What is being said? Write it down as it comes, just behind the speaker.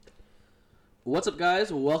What's up,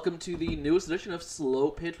 guys? Welcome to the newest edition of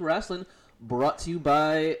Slow Pitch Wrestling, brought to you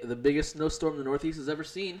by the biggest snowstorm the Northeast has ever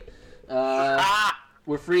seen.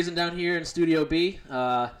 We're freezing down here in Studio B.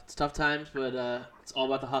 It's tough times, but it's all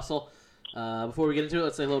about the hustle. Before we get into it,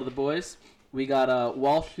 let's say hello to the boys. We got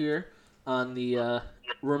Walsh here on the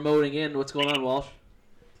remoting in. What's going on, Walsh?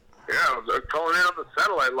 Yeah, they're calling in on the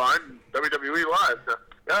satellite line, WWE Live.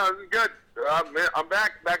 Yeah, this is good. I'm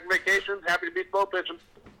back from vacation. Happy to be slow pitching.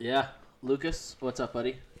 Yeah. Lucas, what's up,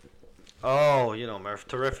 buddy? Oh, Murph,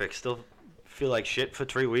 terrific. Still feel like shit for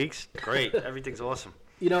 3 weeks. Great. Everything's awesome.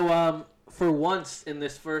 For once in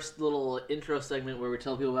this first little intro segment where we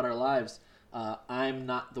tell people about our lives, I'm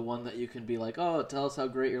not the one that you can be like, oh, tell us how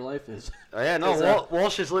great your life is. Oh, yeah, no,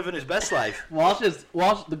 Walsh is living his best life. Walsh,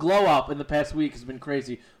 the glow up in the past week has been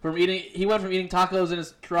crazy. He went from eating tacos in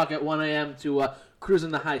his truck at 1 a.m. to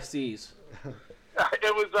cruising the high seas.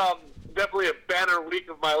 It was definitely a banner week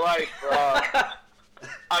of my life.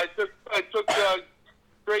 I took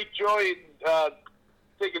great joy in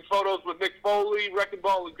taking photos with Mick Foley, Wrecking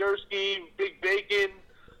Ball Legursky, Big Bacon.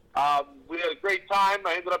 We had a great time.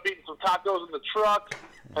 I ended up eating some tacos in the truck,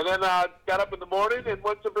 and then got up in the morning and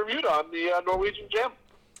went to Bermuda on the Norwegian Gym.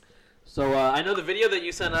 So I know the video that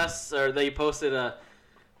you sent us, or that you posted,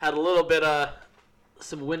 had a little bit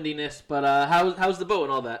some windiness, but how's the boat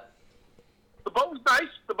and all that? The boat was nice.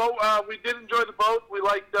 The boat, we did enjoy the boat. We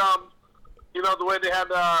liked, the way they had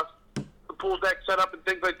the pool deck set up and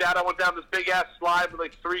things like that. I went down this big-ass slide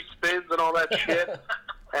with, 3 spins and all that shit.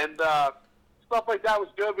 And stuff like that was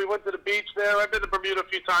good. We went to the beach there. I've been to Bermuda a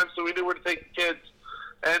few times, so we knew where to take the kids.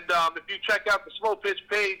 And if you check out the Slow Pitch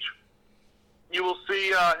page, you will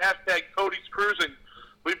see hashtag Cody's Cruising.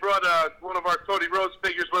 We brought one of our Cody Rhodes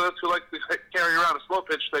figures with us who likes to carry around a Slow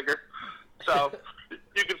Pitch figure. So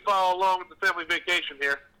you can follow along with the family vacation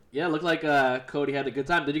here. Yeah, it looked like Cody had a good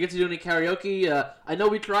time. Did you get to do any karaoke? I know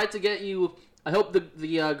we tried to get you. I hope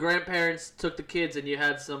the grandparents took the kids and you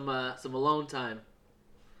had some alone time.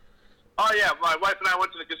 Oh yeah, my wife and I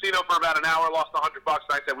went to the casino for about an hour, lost $100, and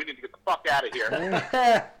I said we need to get the fuck out of here.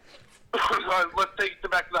 So let's take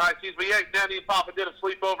it back to the high seas. But yeah, Nanny and Papa did a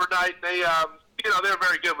sleepover night. They they were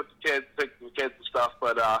very good with the kids, taking the kids and stuff.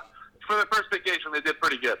 But for their first vacation, they did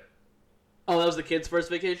pretty good. Oh, that was the kids' first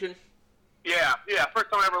vacation? Yeah.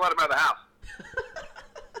 First time I ever let them out of the house.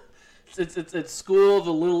 It's school,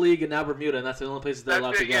 the Little League, and now Bermuda, and that's the only places they're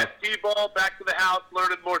allowed to go. Yeah, T-ball, back to the house,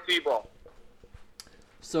 learning more T-ball.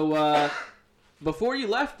 So, before you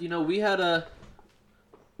left, we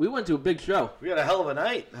went to a big show. We had a hell of a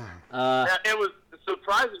night. Yeah, it was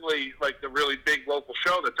surprisingly a really big local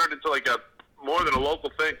show that turned into more than a local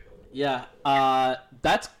thing. Yeah,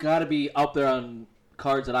 that's got to be up there on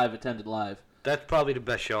cards that I've attended live. That's probably the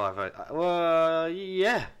best show I've had.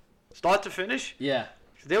 Yeah. Start to finish? Yeah.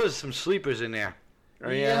 There was some sleepers in there.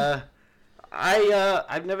 Yeah.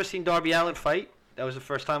 I've never seen Darby Allin fight. That was the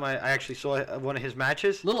first time I actually saw one of his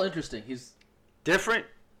matches. A little interesting. He's different,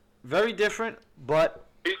 very different, but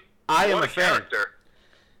I am a fan. Character.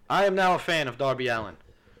 I am now a fan of Darby Allin.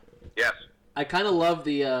 Yes. I kind of love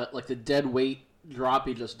the the dead weight drop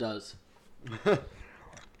he just does.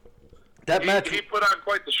 He put on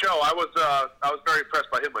quite the show. I was very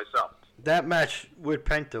impressed by him myself. That match with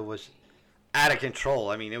Penta was out of control.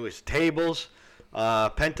 I mean, it was tables.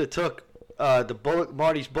 Penta took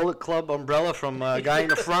Marty's Bullet Club umbrella from a guy in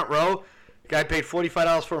the front row. The guy paid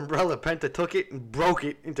 $45 for umbrella. Penta took it and broke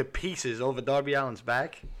it into pieces over Darby Allin's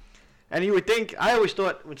back. And you would think, I always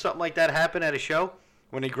thought when something like that happened at a show,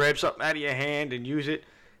 when they grab something out of your hand and use it,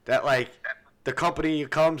 that the company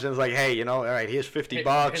comes and is like, hey, all right, here's $50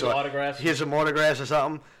 or here's some autographs or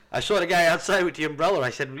something. I saw the guy outside with the umbrella.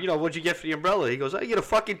 I said, what'd you get for the umbrella? He goes, I get a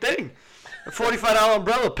fucking thing. A $45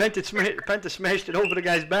 umbrella. Penta smashed it over the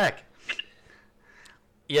guy's back.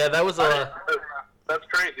 Yeah, that was that's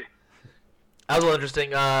crazy. That was a little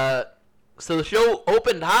interesting. So the show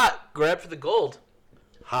opened hot. Grab for the gold.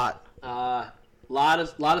 Hot. Lot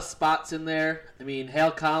of spots in there. I mean,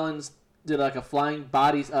 Hale Collins did a flying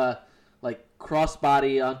bodies,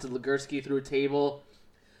 crossbody onto Legursky through a table.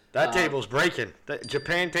 That table's breaking. That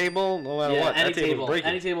Japan table, no matter what, that table's breaking.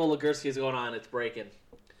 Any table Legursky is going on, it's breaking.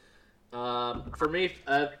 For me,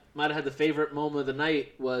 I might have had the favorite moment of the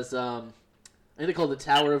night was, I think they called it the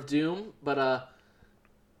Tower of Doom, but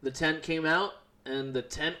the tent came out and the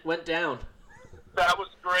tent went down. That was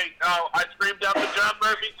great. Oh, I screamed out the John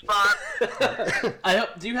Murphy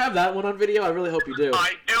spot. Do you have that one on video? I really hope you do.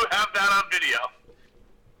 I do have that on video.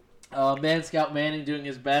 Man Scout Manning doing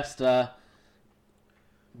his best,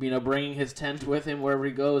 bringing his tent with him wherever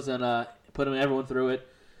he goes and putting everyone through it.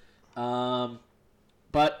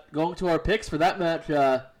 But going to our picks for that match,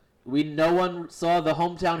 no one saw the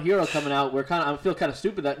hometown hero coming out. I feel kind of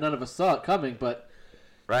stupid that none of us saw it coming, but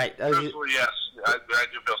Right. Personally, yes. I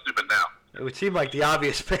do feel stupid now. It would seem like the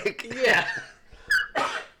obvious pick. yeah.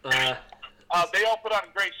 They all put on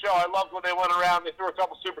a great show. I loved when they went around. They threw a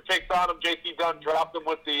couple super kicks on them. JT Dunn dropped them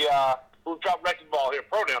with the who dropped Wrecking Ball here,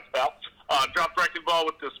 pronouns pal. Dropped Wrecking Ball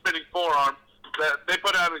with the spinning forearm. They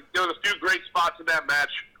put on there was a few great spots in that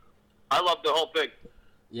match. I loved the whole thing.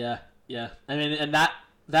 Yeah. I mean, and that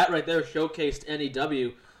right there showcased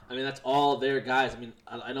NEW. I mean, that's all their guys. I mean,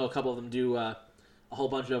 I know a couple of them do a whole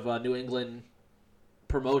bunch of New England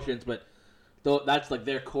promotions, but that's like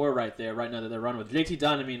their core right there, right now that they're running with. JT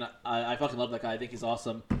Dunn, I mean, I fucking love that guy. I think he's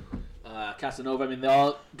awesome. Casanova, I mean, they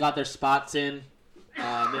all got their spots in.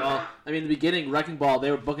 In the beginning, Wrecking Ball,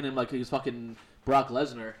 they were booking him like he was fucking Brock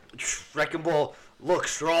Lesnar. Wrecking Ball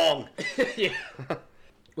looks strong. Yeah.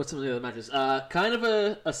 What's some of the other matches? Kind of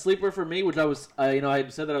a sleeper for me, which I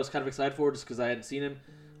had said that I was kind of excited for just because I hadn't seen him.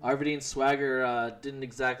 RVD and Swagger didn't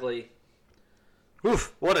exactly...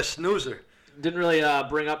 Oof, what a snoozer. Didn't really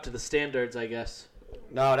bring up to the standards, I guess.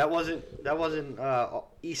 No, that wasn't ECW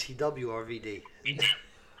RVD.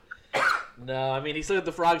 No, I mean, he still got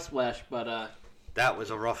the frog splash, but... That was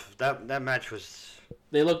a rough... That match was...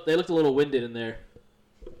 They looked a little winded in there.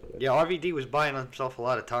 Yeah, RVD was buying himself a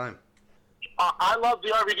lot of time. I love the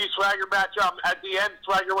RVD Swagger match. At the end,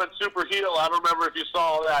 Swagger went super heel. I don't remember if you saw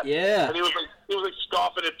all that. Yeah. And he was like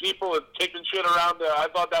scoffing at people and kicking shit around there. I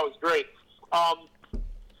thought that was great.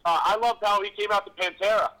 I loved how he came out to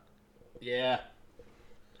Pantera. Yeah.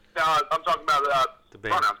 I'm talking about the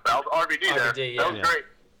band. pronouns, pal. RVD there. RVD, That was great.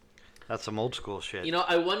 That's some old school shit. You know,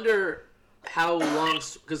 I wonder how long...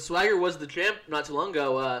 Because Swagger was the champ not too long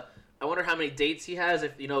ago. I wonder how many dates he has.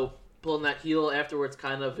 If, pulling that heel afterwards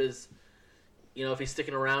kind of is... if he's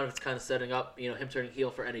sticking around, if it's kind of setting up, him turning heel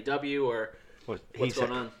for NEW or what's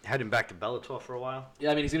going on. Heading back to Bellator for a while.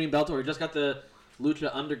 Yeah, I mean, he's going to be in Bellator. He just got the Lucha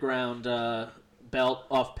Underground belt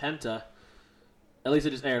off Penta. At least it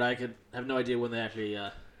just aired. I have no idea when they actually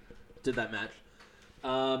did that match.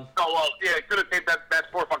 It could have taken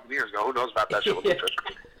that 4 fucking years ago. Who knows about that shit?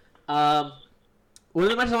 Yeah. One of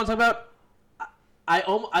the matches I want to talk about, I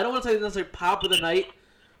don't want to say necessarily pop of the night,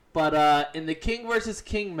 but in the King versus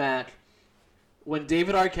King match, when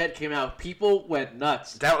David Arquette came out, people went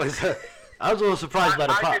nuts. I was a little surprised by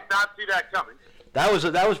the pop. I did not see that coming. That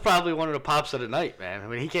was probably one of the pops of the night, man. I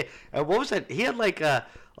mean, he came. What was that? He had like a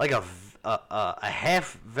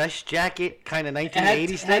half vest jacket kind of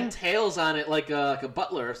 1980s thing. Had tails on it like a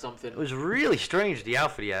butler or something. It was really strange, the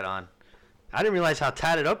outfit he had on. I didn't realize how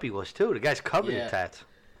tatted up he was too. The guy's covered in tats.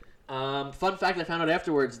 Fun fact I found out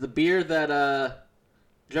afterwards: the beer that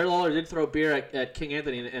Jerry Lawler did throw beer at King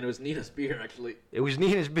Anthony, and it was Nina's beer actually. It was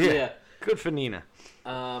Nina's beer. Yeah. Good for Nina.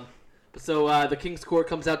 So the King's Court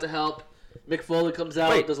comes out to help. Mick Foley comes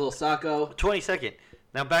out, does a little sacco. 22nd.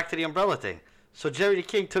 Now back to the umbrella thing. So Jerry the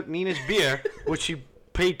King took Nina's beer, which she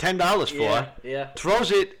paid $10 for. Yeah.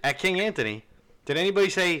 Throws it at King Anthony. Did anybody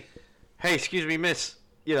say, "Hey, excuse me, miss,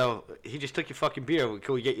 he just took your fucking beer.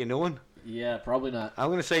 Can we get you a new one?" Yeah, probably not. I'm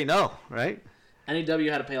gonna say no, right? NEW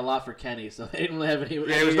had to pay a lot for Kenny, so they didn't really have any.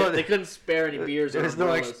 They couldn't spare any beers. There's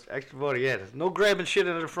no extra money. Yeah, there's no grabbing shit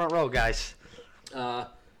into the front row, guys.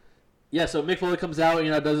 Yeah, so Mick Foley comes out,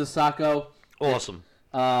 does his sacco. Awesome.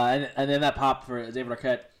 And then that pop for David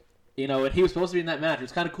Arquette. And he was supposed to be in that match. It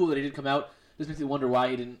was kind of cool that he did come out. Just makes me wonder why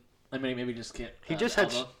he didn't. I mean, maybe he just can't. He just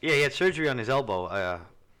had he had surgery on his elbow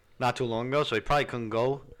not too long ago, so he probably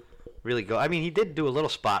couldn't really go. I mean, he did do a little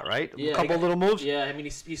spot, right? Yeah, a couple little moves. Yeah, I mean,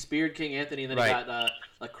 he speared King Anthony, and then he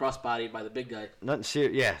got cross-bodied by the big guy. Nothing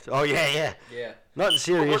serious. Yeah. Oh yeah. Yeah. Nothing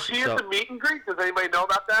serious. Was he at the meet and greet? Does anybody know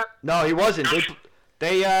about that? No, he wasn't.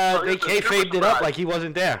 They kayfabed it up like he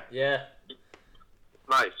wasn't there. Yeah.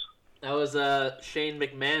 Nice. That was Shane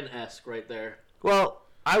McMahon-esque right there. Well,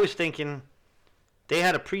 I was thinking they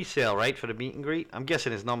had a pre-sale, right, for the meet and greet. I'm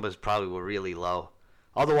guessing his numbers probably were really low.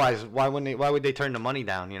 Otherwise, why would they turn the money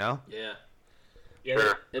down, Yeah. Yeah,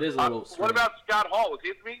 sure. It is a little strange. What about Scott Hall? Was he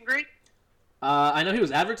at the meet and greet? I know he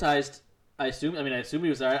was advertised. I assume he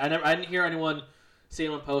was there. I didn't hear anyone see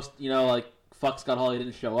anyone post, fuck Scott Hall, he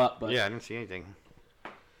didn't show up. But yeah, I didn't see anything.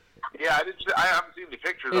 Yeah, I haven't seen any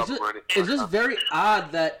pictures of him or anything. It's just very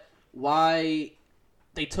odd that why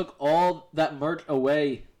they took all that merch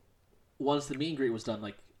away once the meet and greet was done.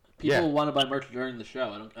 Like, people want to buy merch during the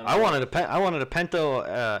show. I wanted a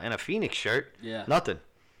Pento and a Phoenix shirt. Yeah. Nothing.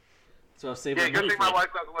 So I saved good thing my wife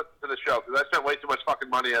doesn't listen to the show, because I spent way too much fucking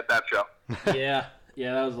money at that show. Yeah,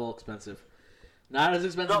 that was a little expensive. Not as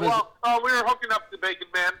expensive as... we were hooking up the Bacon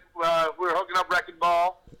Man. We were hooking up Wrecking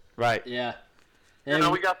Ball. Right. Yeah.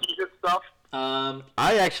 We got some good stuff.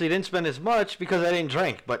 I actually didn't spend as much because I didn't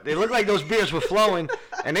drink, but it looked like those beers were flowing,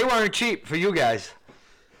 and they weren't cheap for you guys.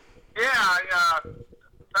 Yeah,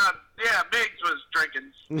 Miggs was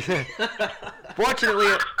drinking.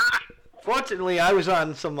 Fortunately, I was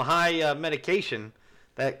on some high medication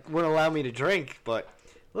that wouldn't allow me to drink, but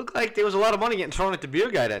it looked like there was a lot of money getting thrown at the beer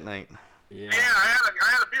guy that night. Yeah, I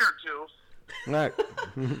had a beer or two. Right.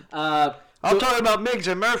 I'm talking about Miggs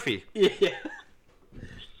and Murphy. Yeah.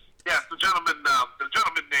 Yeah, the gentleman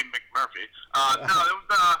named McMurphy. No, it was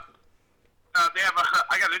they have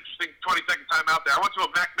I got an interesting 20-second time out there. I went to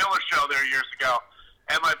a Mac Miller show there years ago,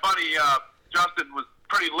 and my buddy Justin was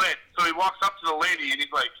pretty lit. So he walks up to the lady and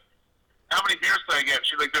he's like, "How many beers can I get?"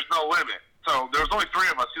 She's like, "There's no limit." So there was only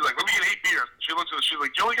 3 of us. He's like, "Let me get 8 beers." She looks at us. She's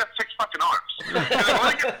like, "You only got 6 fucking arms." She's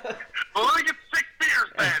like, let me get 6 beers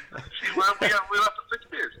then. We left with 6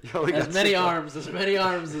 beers. As many arms as many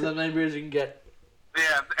beers you can get.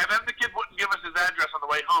 Yeah, and then the kid wouldn't give us his address on the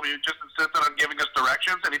way home. He just insisted on giving us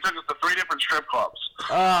directions, and he took us to 3 different strip clubs.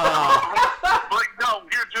 Like, no,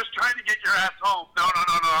 we're just trying to get your ass home. No, all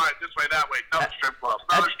right, this way, that way. Another strip club,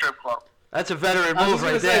 another strip club. That's a veteran I was move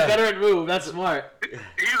gonna right say, there. veteran move. That's smart.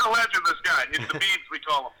 He's a legend, this guy. He's the Beans, we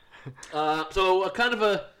call him. So kind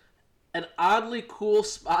of an oddly cool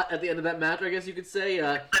spot at the end of that match, I guess you could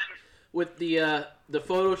say, with the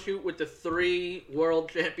photo shoot with the 3 world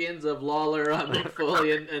champions of Lawler, Mick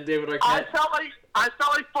Foley, and David Arquette. I felt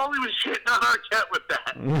like Foley was shitting on Arquette with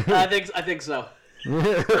that. I think so.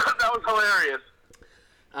 That was hilarious.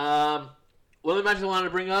 One of the matches I wanted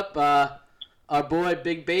to bring up, our boy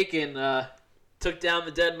Big Bacon took down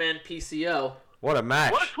the Dead Man PCO. What a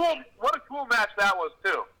match. What a cool match that was,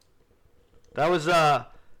 too. That was, I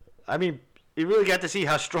mean, you really got to see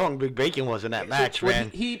how strong Big Bacon was in that match, man.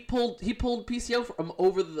 He pulled PCO from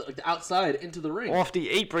over the outside into the ring. Off the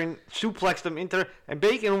apron, suplexed him into, and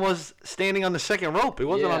Bacon was standing on the second rope. He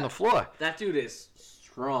wasn't on the floor. That dude is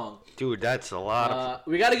strong. Dude, that's a lot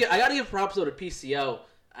of... I gotta give props though to PCO.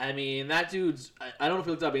 I mean, that dude's... I don't know if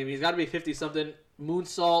he looked up. I mean, he's got to be 50-something.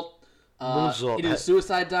 Moonsault. He did a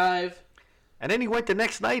suicide dive. And then he went the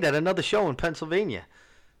next night at another show in Pennsylvania.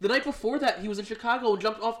 The night before that, he was in Chicago and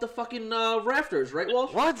jumped off the fucking rafters, right,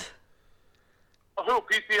 Walsh? What? Oh, who,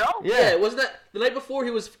 PCO? Yeah, wasn't that... The night before,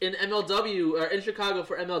 he was in MLW, or in Chicago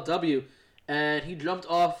for MLW, and he jumped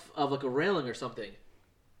off of, like, a railing or something.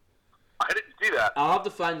 I didn't see that. I'll have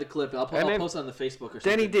to find the clip. I'll post it on the Facebook or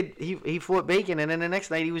something. Then he fought Bacon, and then the next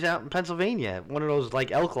night he was out in Pennsylvania at one of those,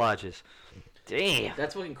 like, elk lodges. Damn.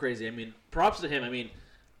 That's fucking crazy. I mean, props to him. I mean,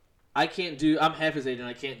 I'm half his age, and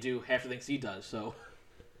I can't do half the things he does, so...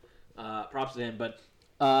 props to him, but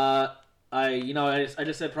I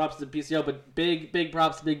just said props to PCO, but big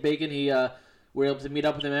props to Big Bacon. We were able to meet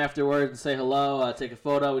up with him afterwards and say hello, take a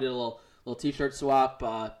photo. We did a little T-shirt swap.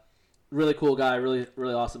 Really cool guy, really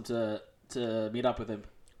awesome to meet up with him.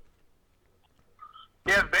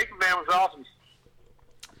 Yeah, the Bacon Man was awesome.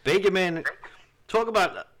 Bacon Man, talk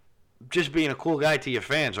about just being a cool guy to your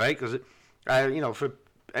fans, right? Because for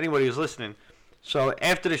anybody who's listening, so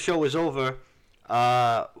after the show was over.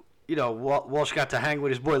 Walsh got to hang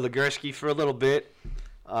with his boy Legursky for a little bit.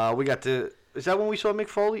 We got to... Is that when we saw Mick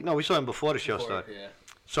Foley? No, we saw him before the show started. Yeah.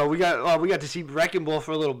 So we got to see Wrecking Ball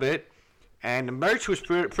for a little bit, and the merch was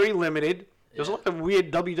pretty limited. There was a lot of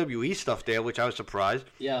weird WWE stuff there, which I was surprised.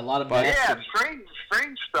 Yeah, a lot of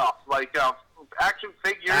strange stuff like action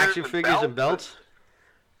figures and belts.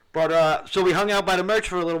 But so we hung out by the merch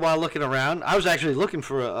for a little while, looking around. I was actually looking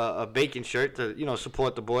for a Bacon shirt to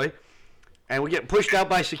support the boy. And we get pushed out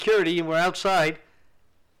by security, and we're outside,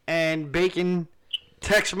 and Bacon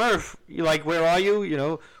texts Murph, where are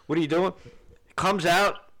you? What are you doing? Comes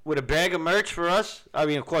out with a bag of merch for us. I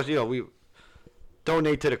mean, of course, we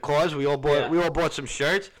donate to the cause. We all bought some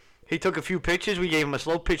shirts. He took a few pictures. We gave him a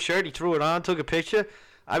slow pitch shirt. He threw it on, took a picture.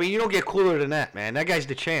 I mean, you don't get cooler than that, man. That guy's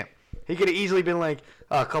the champ. He could have easily been like,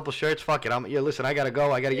 a couple shirts, fuck it. Listen, I got to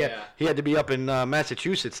go. He had to be up in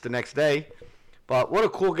Massachusetts the next day. But what a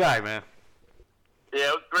cool guy, man. Yeah,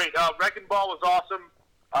 it was great. Wrecking Ball was awesome.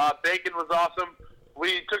 Bacon was awesome.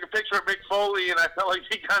 We took a picture of Mick Foley, and I felt like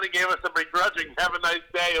he kind of gave us a begrudging "Have a nice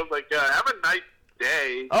day." I was like, "Have a nice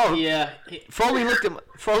day." Oh yeah. Foley looked at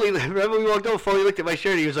remember we walked over. Foley looked at my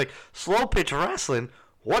shirt. He was like, "Slow pitch wrestling.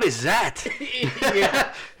 What is that?"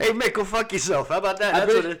 Yeah. Hey Mick, go fuck yourself. How about that?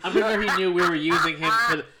 I'm sure he knew we were using him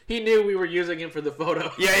for. He knew we were using him for the photo.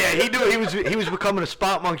 Yeah. He knew he was becoming a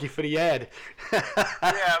spot monkey for the ad. Yeah,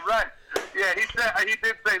 right. Yeah, he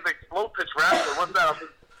did say like slow pitch wrestling. What's that?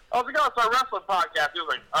 I was like, oh, it's our wrestling podcast. He was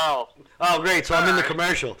like, oh. Oh, great. So I'm in the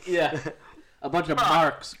commercial. Yeah. a bunch of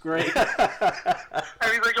marks. Great. And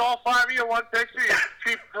he's like, all 5 of you in one picture, you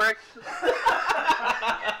cheap pricks.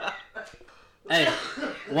 Hey,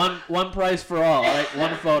 one price for all, right?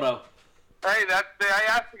 One photo. Hey, I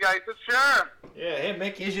asked the guy, he said, sure. Yeah, hey,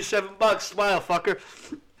 Mick, here's your $7. Smile, fucker.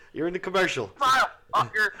 You're in the commercial. Smile,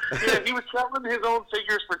 fucker. Yeah, he was selling his own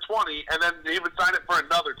figures for 20, and then he would sign it for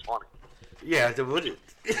another 20. Yeah,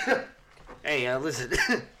 hey, listen.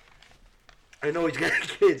 I know he's got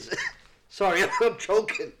kids. Sorry, I'm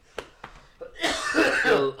choking.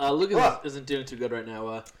 Lucas isn't doing too good right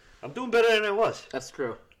now. I'm doing better than I was. That's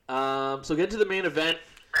true. So get to the main event.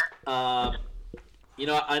 I'm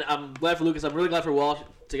glad for Lucas. I'm really glad for Walsh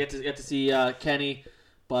to get to see Kenny.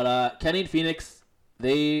 But Kenny and Phoenix,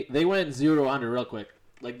 they went 0-100 real quick.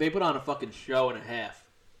 Like, they put on a fucking show and a half.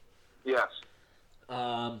 Yes.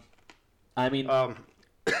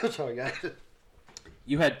 Sorry, guys.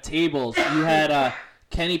 You had tables. You had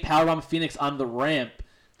Kenny powerbomb Phoenix on the ramp.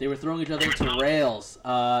 They were throwing each other into rails.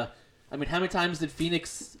 How many times did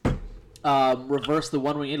Phoenix reverse the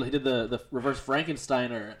one-wing angel? He did the reverse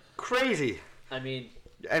Frankensteiner. Crazy.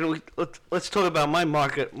 And let's talk about my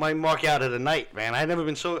mark out of the night, man. I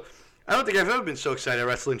don't think I've ever been so excited at a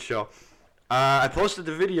wrestling show. I posted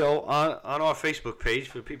the video on our Facebook page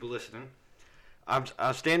for people listening. I'm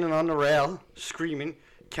standing on the rail, screaming.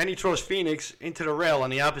 Kenny throws Phoenix into the rail on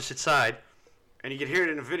the opposite side, and you can hear it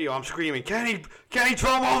in the video. I'm screaming, Kenny,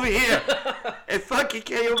 throw him over here! And fucking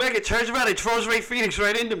Kenny Omega turns around and throws Ray Phoenix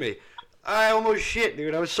right into me. I almost shit,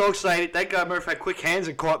 dude. I was so excited. Thank God Murph had quick hands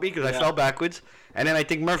and caught me because I fell backwards. And then I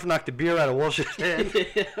think Murph knocked the beer out of Walsh's hand.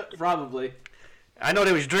 Probably. I know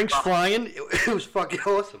there was drinks flying. It was fucking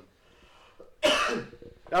awesome.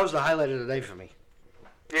 That was the highlight of the day for me.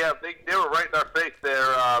 Yeah, they were right in our face there.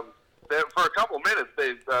 For a couple of minutes,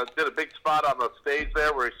 they did a big spot on the stage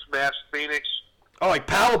there where he smashed Phoenix. Oh, he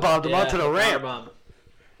powerbombed him onto the ramp. Powerbomb.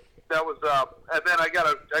 That was, and then I got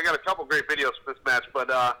a couple great videos for this match, but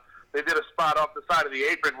they did a spot off the side of the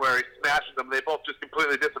apron where he smashes them. They both just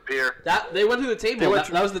completely disappear. They went through the table.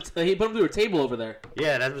 He put them through a table over there.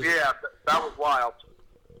 Yeah, that was wild.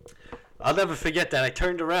 I'll never forget that. I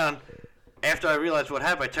turned around after I realized what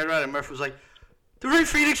happened. I turned around and Murph was like, "Did Ray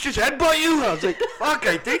Phoenix just headbutt you?" I was like, "Fuck,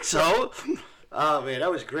 I think so." Oh man, that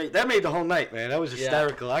was great. That made the whole night, man. That was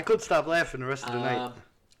hysterical. Yeah. I couldn't stop laughing the rest of the night.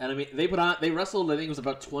 And they wrestled. I think it was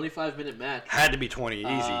about 25-minute match. Had to be 20, easy.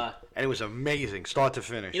 And it was amazing, start to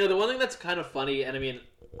finish. The one thing that's kind of funny, and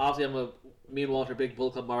obviously me and Walsh are big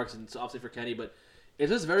Bullet Club marks, and it's obviously for Kenny, but it's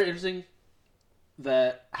just very interesting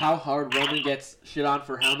that how hard Roman gets shit on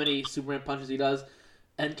for how many Superman punches he does,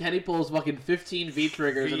 and Kenny pulls fucking 15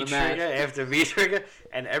 V-triggers in a match. V-trigger after V-trigger,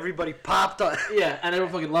 and everybody popped on. Yeah, and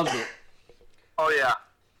everyone fucking loves it. Oh, yeah.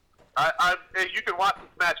 You can watch this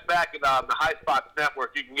match back in the High Spots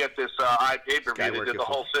Network. You can get this pay-per-view. They did the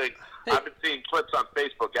whole thing. Hey. I've been seeing clips on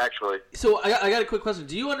Facebook, actually. So I got a quick question.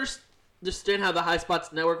 Do you understand how the High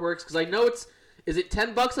Spots Network works? Because I know is it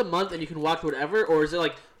 $10 a month and you can watch whatever, or is it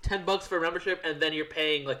like $10 for a membership and then you're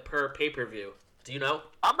paying like per pay-per-view? Do you know?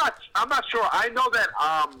 I'm not sure. I know that.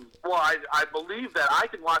 I believe that I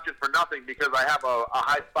can watch it for nothing because I have a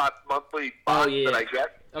High Spots monthly box that I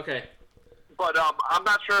get. Okay. But I'm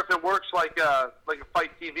not sure if it works like a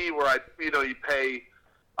Fight TV where you pay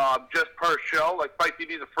just per show. Like Fight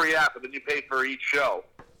TV is a free app, and then you pay for each show.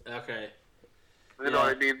 Okay. You know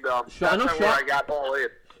what I mean? That's where I got all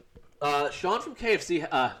in. Sean from Kansas City,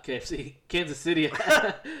 Kansas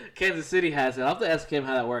City has it. I'll have to ask him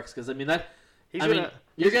how that works because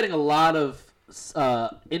you're getting a lot of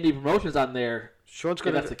indie promotions on there. Sean's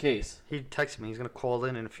if that's the case. He texted me. He's gonna call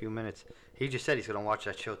in a few minutes. He just said he's gonna watch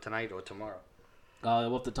that show tonight or tomorrow.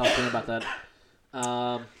 We'll have to talk to him about that.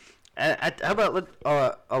 How about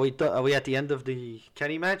are we at the end of the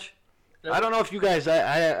Kenny match? No. I don't know if you guys.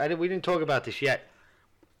 We didn't talk about this yet.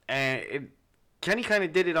 And Kenny kind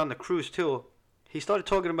of did it on the cruise too. He started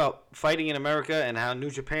talking about fighting in America and how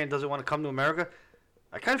New Japan doesn't want to come to America.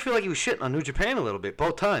 I kind of feel like he was shitting on New Japan a little bit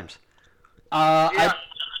both times. Yeah.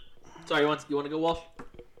 Sorry, you want to go, Walsh?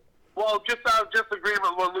 Well, just agreeing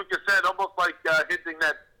with what Lucas said, almost like hinting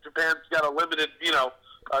that Japan's got a limited,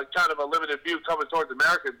 kind of a limited view coming towards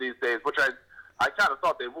America these days, which I kind of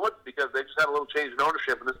thought they would because they just had a little change in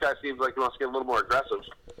ownership, and this guy seems like he wants to get a little more aggressive.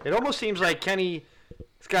 It almost seems like Kenny's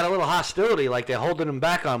got a little hostility, like they're holding him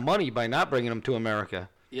back on money by not bringing him to America.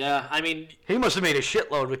 Yeah, he must have made a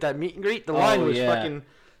shitload with that meet and greet. The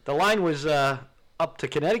line was up to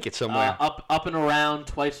Connecticut somewhere. Up and around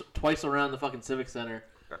twice around the fucking Civic Center.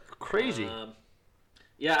 Crazy.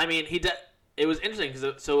 It was interesting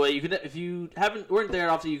because you can, if you weren't there,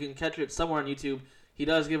 obviously you can catch it somewhere on YouTube. He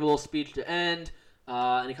does give a little speech to end.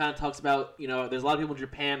 and he kind of talks about, there's a lot of people in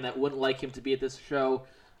Japan that wouldn't like him to be at this show.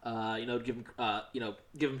 Give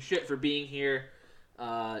him shit for being here.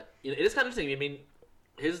 It is kind of interesting. I mean,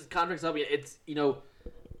 his contract's up. It's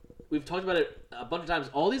we've talked about it a bunch of times.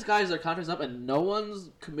 All these guys, their contracts up, and no one's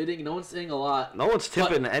committing. No one's saying a lot. No one's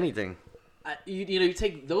tipping anything. You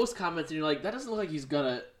take those comments and you're like, that doesn't look like he's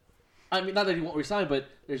gonna. I mean, not that he won't resign, but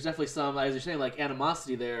there's definitely some, as you're saying, like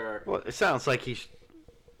animosity there. Well, it sounds like he's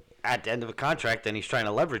at the end of a contract and he's trying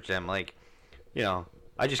to leverage them. Like,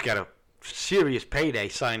 I just got a serious payday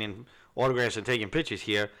signing autographs and taking pictures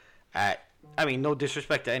here no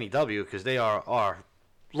disrespect to NEW because they are our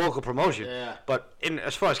local promotion. Yeah. But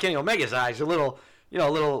as far as Kenny Omega's eyes, a little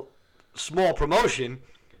small promotion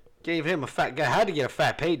gave him had to get a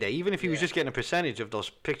fat payday. Even if he was just getting a percentage of those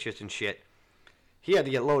pictures and shit, he had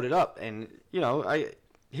to get loaded up. And,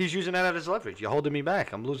 he's using that as leverage. You're holding me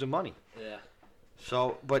back. I'm losing money. Yeah.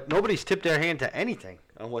 So, but nobody's tipped their hand to anything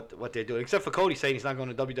on what they're doing, except for Cody saying he's not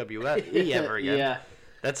going to WWE ever again. Yeah.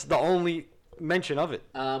 That's the only mention of it.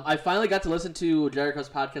 I finally got to listen to Jericho's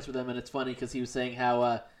podcast with him, and it's funny because he was saying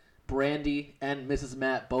how Brandy and Mrs.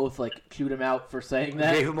 Matt both chewed him out for saying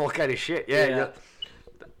that. Gave him all kind of shit. Yeah.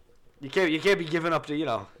 You can't be giving up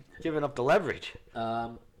the leverage.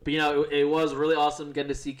 But it was really awesome getting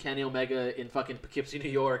to see Kenny Omega in fucking Poughkeepsie, New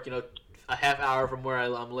York. A half hour from where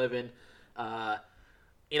I'm living. I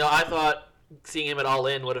thought seeing him at All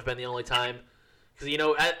In would have been the only time. Because,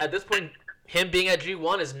 at this point, him being at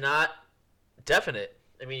G1 is not definite.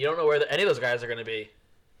 I mean, you don't know where any of those guys are going to be.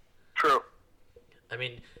 True. I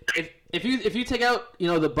mean, if you take out,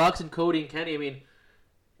 the Bucks and Cody and Kenny, I mean,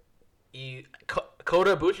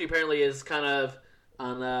 Kota Ibushi apparently is kind of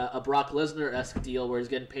on a Brock Lesnar-esque deal where he's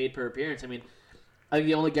getting paid per appearance. I mean, I think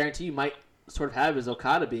the only guarantee you might sort of have is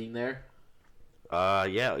Okada being there.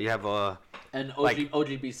 Yeah, you have and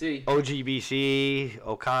OGBC. OGBC,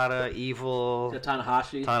 Okada, Evil,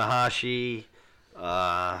 Tanahashi.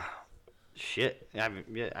 Shit.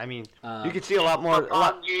 I mean, you could see a lot more.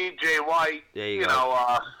 Angie, Jay White. There you go.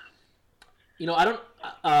 I don't.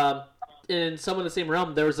 In some of the same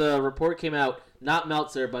realm, there was a report came out, not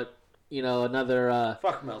Meltzer, but another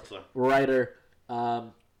fuck Meltzer writer,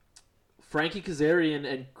 Frankie Kazarian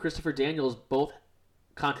and Christopher Daniels, both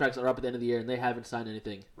contracts are up at the end of the year, and they haven't signed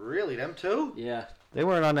anything. Really, them too? Yeah. They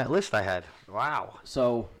weren't on that list I had. Wow.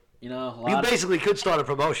 So you basically could start a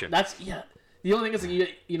promotion. That's The only thing is,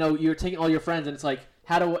 you're taking all your friends, and it's like,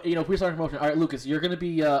 how do if we start a promotion? All right, Lucas, you're going to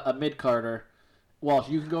be a mid carder. Walsh,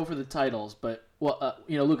 you can go for the titles, but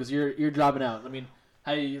Lucas, you're dropping out. I mean,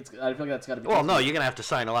 I feel like that's got to be. Well, no, you're going to have to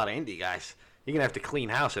sign a lot of indie guys. You're going to have to clean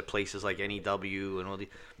house at places like NEW and all the.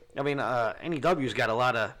 I mean, NEW's got a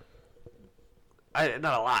lot of. Not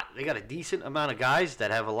a lot. They got a decent amount of guys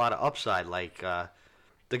that have a lot of upside, like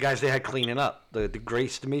the guys they had cleaning up, the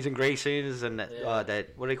Amazing Graces, and that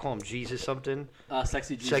what do they call him, Jesus something?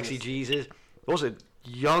 Sexy Jesus. Sexy Jesus. Those are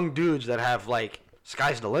young dudes that have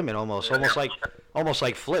sky's the limit almost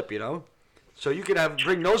like Flip, So you could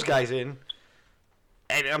bring those guys in,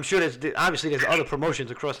 and I'm sure there's other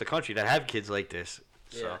promotions across the country that have kids like this.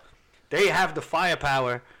 So they have the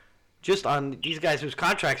firepower. Just on these guys whose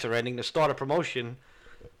contracts are ending to start a promotion.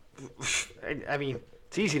 I mean,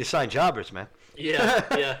 it's easy to sign jobbers, man.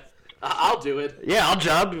 Yeah. I'll do it. Yeah, I'll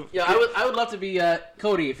job. Yeah, I would love to be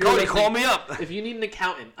Cody. Cody, call me up. If you need an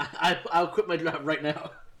accountant, I'll quit my job right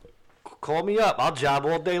now. Call me up. I'll job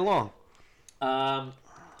all day long. I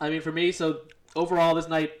mean, for me, so overall this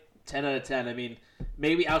night, 10 out of 10. I mean,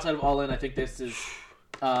 maybe outside of All In, I think this is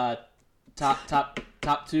top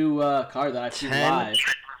two card that I've seen live.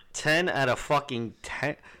 10 out of fucking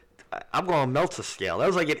 10. I'm going Meltzer scale. That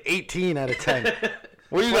was like an 18 out of 10.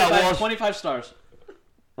 What do you got, Walsh? 25 stars.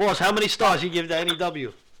 Walsh, how many stars you give to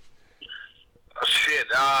NEW? Shit,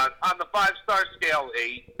 on the 5-star scale,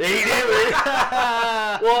 8. 8?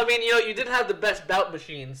 Well, I mean, you did have the best bout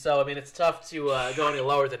machine, so I mean, it's tough to go any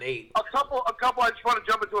lower than 8. A couple. I just want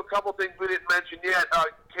to jump into a couple things we didn't mention yet.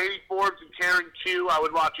 Katie Forbes and Karen Q, I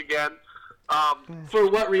would watch again. For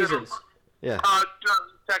what reasons? Yeah.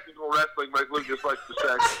 Technical wrestling, like Lucas likes to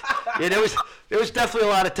say. Yeah, there was definitely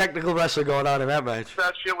a lot of technical wrestling going on in that match.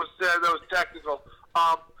 That shit was technical.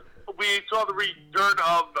 We saw the return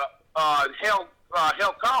of Hale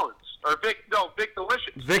Collins or Vic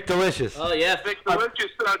Delicious. Vic Delicious. Oh yeah, Vic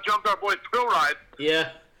Delicious jumped our boy Thrill Ride.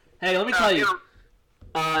 Yeah. Hey, let me tell you,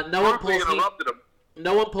 no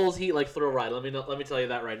one pulls heat like Thrill Ride. Let me tell you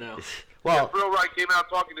that right now. Well, Thrill Ride came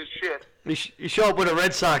out talking his shit. You show up with a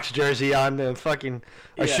Red Sox jersey on the fucking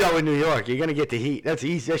show in New York. You're gonna get the heat. That's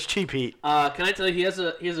easy. That's cheap heat. Can I tell you? He has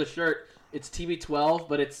a shirt. It's TB12,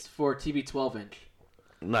 but it's for TB 12-inch.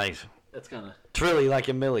 Nice. That's kind of. Trilly like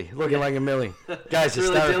a millie. Looking like a millie. Guys, Really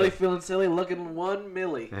hysterical. dilly, feeling silly, looking 1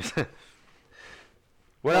 milli.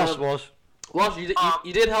 What else, Walsh? Walsh,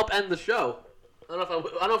 you did help end the show. I don't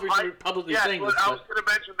know if you're publicly saying this. I was going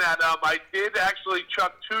to mention that. I did actually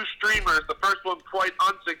chuck 2 streamers. The first one quite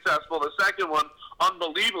unsuccessful. The second one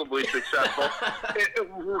unbelievably successful.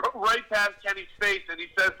 Right past Kenny's face, and he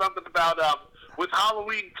said something about with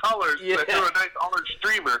Halloween colors. Yeah. They threw a nice orange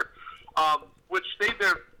streamer, which stayed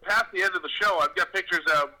there past the end of the show. I've got pictures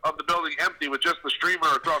of the building empty with just the streamer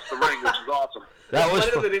across the ring, which is awesome. That was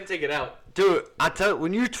Funny that fun. they didn't take it out. Dude, I tell you,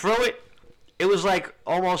 when you throw it, it was like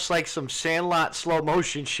almost like some Sandlot slow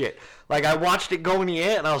motion shit. Like I watched it go in the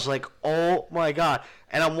air, and I was like, "Oh my god!"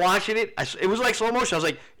 And I'm watching it. It was like slow motion. I was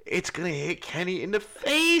like, "It's gonna hit Kenny in the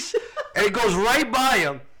face," and it goes right by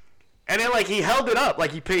him. And then like he held it up,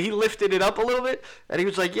 like he lifted it up a little bit, and he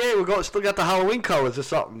was like, "Yeah, still got the Halloween colors or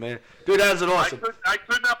something, man." Dude, that was awesome. I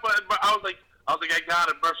could not, but I was like, I got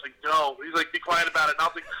it. Merck's like, no. He's like, be quiet about it. And I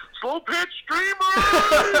was like, slow pitch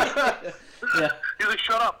streamer. Yeah. He's like,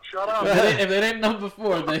 shut up. If they didn't know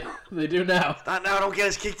before, they do now. Not now. Don't get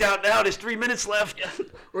us kicked out now. There's 3 minutes left.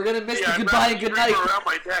 We're gonna miss Yeah, the goodbye and good night. Around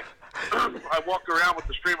my neck. I walked around with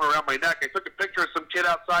the streamer around my neck. I took a picture of some kid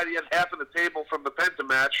outside. He had half of the table from the Penta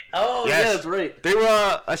match. Oh Yes. yeah, that's right. They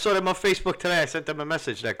were. I saw them on Facebook today. I sent them a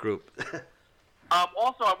message. That group.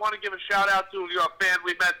 Also, I want to give a shout out to a fan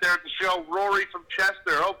we met there at the show, Rory from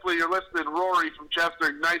Chester. Hopefully you're listening, Rory from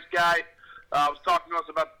Chester. Nice guy. Was talking to us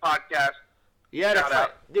about the podcast. Yeah, Shout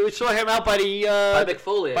out. we saw him out by the By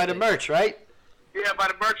McFoley, I by the think. merch, right? Yeah, by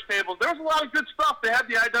the merch table. There was a lot of good stuff. They had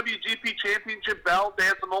the IWGP Championship belt. They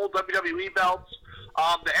had some old WWE belts.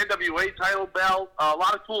 The NWA title belt. A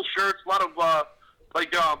lot of cool shirts. A lot of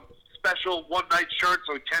special one-night shirts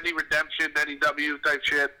like Kenny Redemption, NEW type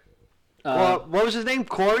shit. What was his name?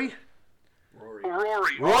 Corey?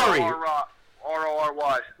 Rory. Rory.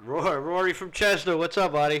 R-O-R-Y. Rory from Chester. What's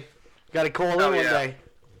up, buddy? Got to call in Oh, one yeah. day.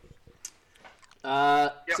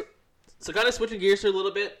 Yep. So kind of switching gears here a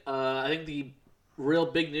little bit. I think the real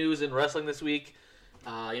big news in wrestling this week,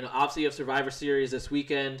 obviously you have Survivor Series this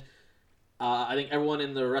weekend. I think everyone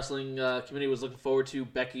in the wrestling community was looking forward to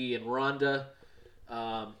Becky and Ronda.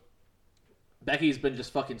 Becky's been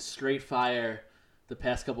just fucking straight fire the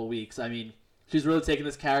past couple weeks. I mean, she's really taken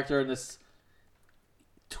this character and this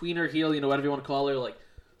tweener heel, whatever you want to call her, like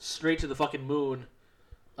straight to the fucking moon.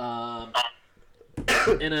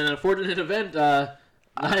 In an unfortunate event,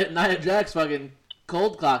 Nia Jax fucking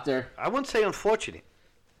cold clocked her. I wouldn't say unfortunate.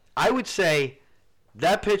 I would say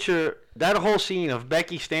that picture, that whole scene of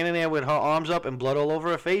Becky standing there with her arms up and blood all over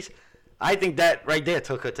her face, I think that right there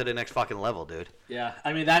took her to the next fucking level, dude. Yeah,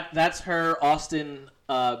 I mean that's her Austin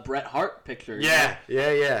Bret Hart picture. Yeah.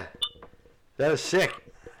 That was sick.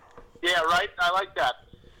 Yeah, right? I like that.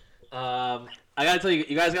 I gotta tell you,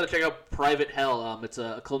 you guys gotta check out Private Hell. It's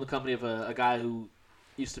a clothing company of a guy who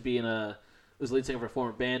used to be was the lead singer for a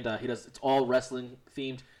former band. It's all wrestling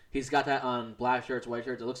themed. He's got that on black shirts, white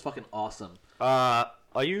shirts. It looks fucking awesome.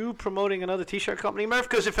 Are you promoting another t-shirt company, Murph?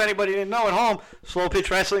 Because if anybody didn't know at home, Slow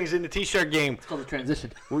Pitch Wrestling is in the t-shirt game. It's called The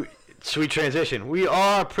Transition. Sweet transition. We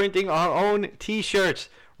are printing our own t-shirts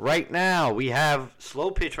right now. We have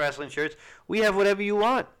Slow Pitch Wrestling shirts. We have whatever you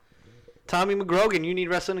want. Tommy McGrogan, you need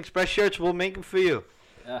Wrestling Express shirts, we'll make them for you.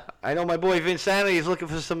 Yeah. I know my boy Vince Sanity is looking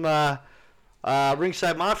for some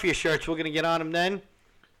Ringside Mafia shirts. We're going to get on them then.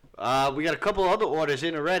 We got a couple other orders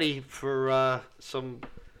in already for some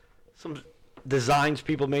designs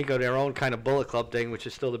people make of their own kind of Bullet Club thing, which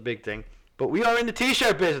is still the big thing. But we are in the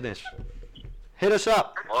t-shirt business. Hit us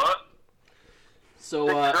up. What? So,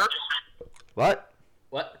 The shirts? What?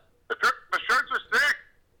 what? The shirts are sick.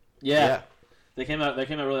 Yeah. They came out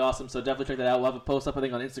really awesome, so definitely check that out. We'll have a post up, I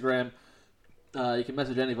think, on Instagram. You can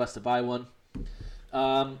message any of us to buy one.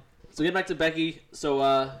 So getting back to Becky,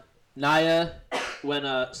 so Nia,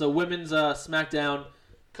 so women's SmackDown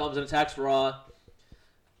comes and attacks Raw.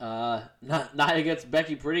 Nia gets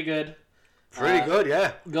Becky pretty good. Pretty good,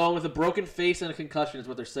 yeah. Going with a broken face and a concussion is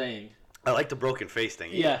what they're saying. I like the broken face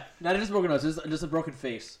thing. Yeah, not just broken nose, just a broken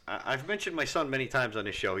face. I've mentioned my son many times on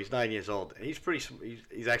this show. He's 9 years old, and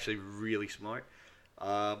he's actually really smart.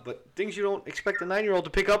 But things you don't expect a 9-year-old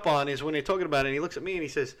to pick up on is when they're talking about it, and he looks at me and he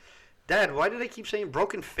says, "Dad, why do they keep saying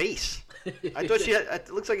broken face? I thought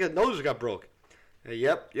it looks like her nose got broke."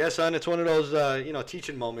 Yep, yeah, son, it's one of those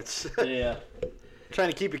teaching moments. Yeah.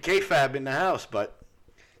 Trying to keep a kayfabe in the house, but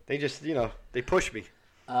they just they push me.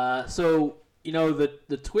 So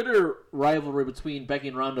the Twitter rivalry between Becky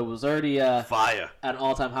and Ronda was already Fire. at an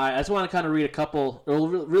all-time high. I just want to kind of read a couple, or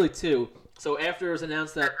really two. So after it was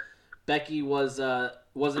announced that Becky wasn't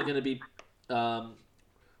going to be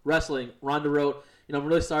Wrestling, Ronda wrote, I'm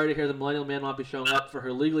really sorry to hear the Millennial Man won't be showing up for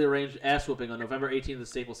her legally arranged ass whooping on November 18th at the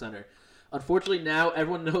Staples Center. Unfortunately, now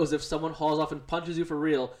everyone knows if someone hauls off and punches you for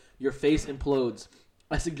real, your face implodes.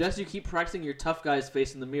 I suggest you keep practicing your tough guy's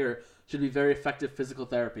face in the mirror. Should be very effective physical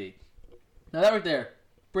therapy. Now that right there,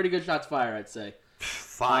 pretty good shots fired, I'd say.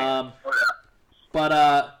 Fire.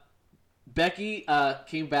 But Becky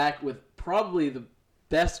came back with probably the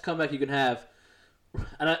best comeback you can have.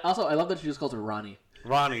 And I love that she just calls her Ronnie.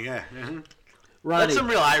 Ronnie, yeah. Mm-hmm. Ronnie. That's some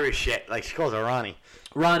real Irish shit. Like, she calls her Ronnie.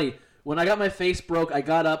 Ronnie, when I got my face broke, I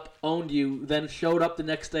got up, owned you, then showed up the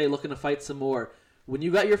next day looking to fight some more. When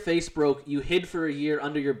you got your face broke, you hid for a year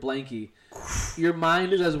under your blankie. Your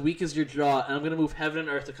mind is as weak as your jaw, and I'm going to move heaven and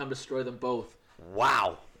earth to come destroy them both.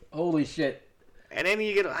 Wow. Holy shit. And then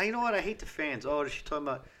you get, you know what? I hate the fans. Oh, she's talking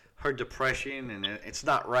about her depression, and it's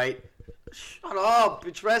not right. Shut up.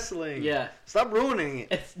 It's wrestling. Yeah. Stop ruining it.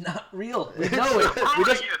 It's not real. We know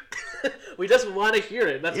it. We just want to hear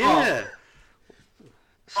it. That's all. Yeah.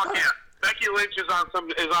 Fuck yeah. Becky Lynch is on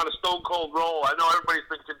a Stone Cold roll. I know everybody's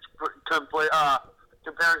been comparing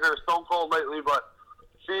her to Stone Cold lately, but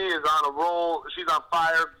she is on a roll. She's on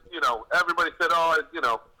fire. Everybody said,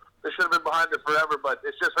 they should have been behind it forever, but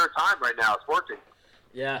it's just her time right now. It's working.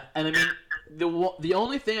 Yeah, and I mean, the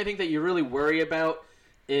only thing I think that you really worry about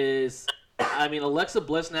is, Alexa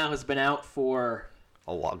Bliss now has been out for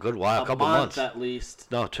a good while, a couple month months at least.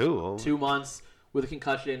 No, 2. 2 months with a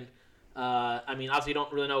concussion. Obviously you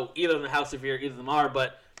don't really know either of them how severe either of them are,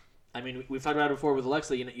 but we've talked about it before with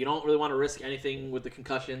Alexa. You don't really want to risk anything with the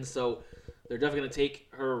concussion, so they're definitely going to take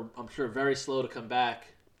her, I'm sure, very slow to come back.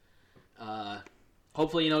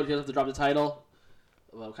 Hopefully, she doesn't have to drop the title.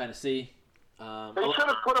 We'll kind of see. They should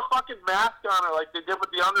have put a fucking mask on her like they did with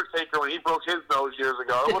The Undertaker when he broke his nose years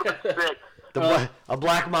ago. It would have been sick. A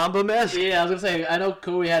Black Mamba mask? Yeah, I was going to say, I know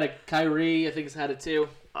Kobe had a Kyrie, I think has had it too.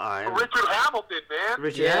 Richard Hamilton, man.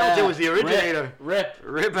 Richard Hamilton was the originator.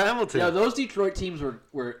 Rip Hamilton. Yeah, those Detroit teams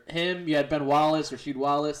were him. You had Ben Wallace, Rasheed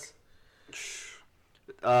Wallace.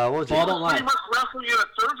 What was Ball it? don't lie. Pretty much wrestling in a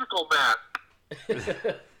surgical mask.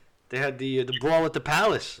 They had the brawl at the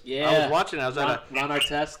Palace. Yeah. I was watching. I was at Ron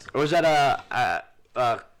Artest. I was at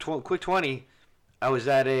Quick 20. I was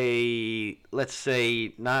at a, let's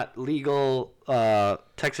say, not legal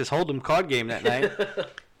Texas Hold'em card game that night.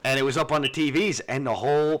 And it was up on the TVs, and the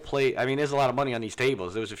whole place, there's a lot of money on these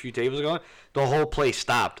tables. There was a few tables going. The whole place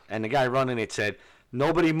stopped, and the guy running it said,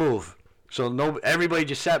 "Nobody move." So everybody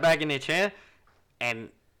just sat back in their chair and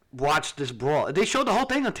watched this brawl. They showed the whole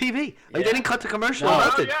thing on TV. They didn't cut the commercial or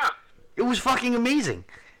nothing. Yeah. It was fucking amazing.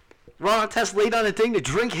 Ron Artest laid on the thing. The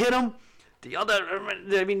drink hit him. The other,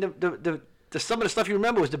 the some of the stuff you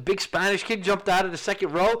remember was the big Spanish kid jumped out of the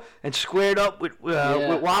second row and squared up with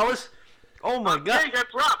Wallace. Oh my God! Yeah, he got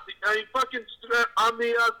dropped. He fucking on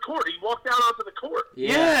the court. He walked out onto the court.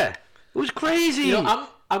 Yeah. It was crazy.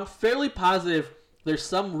 I'm fairly positive there's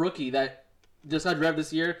some rookie that just got drafted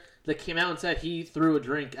this year that came out and said he threw a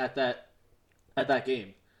drink at that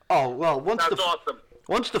game. Oh well, That's awesome.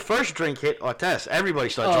 Once the first drink hit Artest, everybody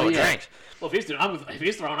started throwing drinks. Well, if he's throwing, I'm going to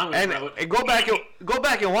throw it. And go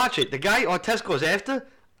back and watch it. The guy Artest goes after,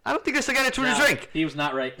 I don't think that's the guy that threw the drink. He was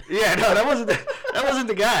not right. Yeah, no, that wasn't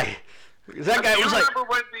the guy. That guy was like. Remember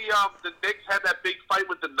when the Knicks had that big fight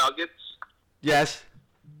with the Nuggets? Yes.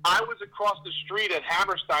 I was across the street at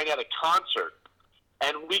Hammerstein at a concert,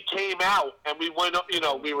 and we came out and we went up.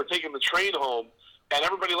 We were taking the train home. And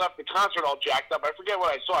everybody left the concert all jacked up. I forget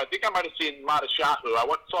what I saw. I think I might have seen Mata Shahu. I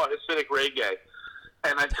went and saw Hasidic Reggae.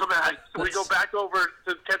 And I come out, we go back over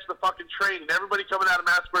to catch the fucking train, and everybody coming out of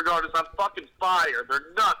Massaburg Garden is on fucking fire. They're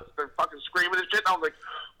nuts. They're fucking screaming and shit. And I was like,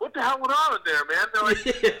 what the hell went on in there, man? They're like,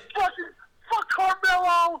 fuck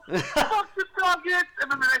Carmelo, fuck the Nuggets. And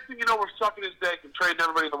then the next thing you know, we're sucking his dick and trading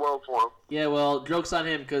everybody in the world for him. Yeah, well, joke's on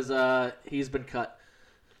him because he's been cut.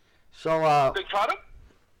 So, They cut him?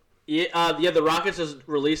 Yeah, the Rockets just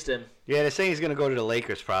released him. Yeah, they're saying he's going to go to the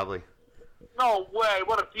Lakers probably. No way.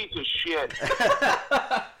 What a piece of shit.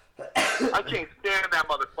 I can't stand that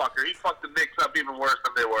motherfucker. He fucked the Knicks up even worse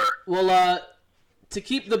than they were. Well, to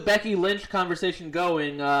keep the Becky Lynch conversation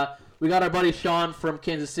going, we got our buddy Sean from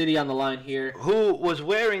Kansas City on the line here. Who was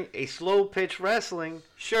wearing a Slow Pitch Wrestling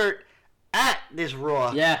shirt at this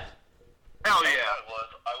Raw. Yeah. Hell yeah.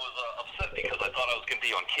 I was upset because I thought I was going to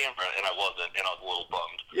be on camera, and I wasn't, and I was a little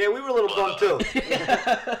bummed. Yeah, we were a little bummed too.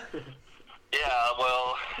 Yeah,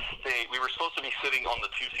 well, we were supposed to be sitting on the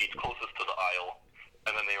 2 seats closest to the aisle,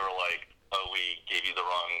 and then they were like, "Oh, we gave you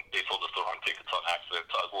they sold us the wrong tickets on accident."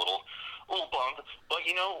 So I was a little bummed. But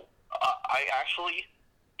I actually,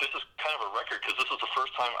 this is kind of a record because this is the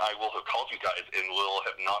first time time I will have called you guys and will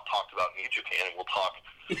have not talked about New Japan, and we'll talk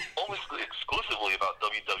almost exclusively about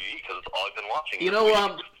WWE because it's all I've been watching. You know,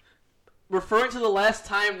 referring to the last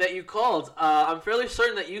time that you called, I'm fairly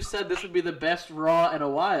certain that you said this would be the best Raw in a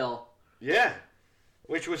while. Yeah.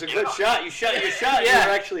 Which was a good shot. You shot your shot. Yeah.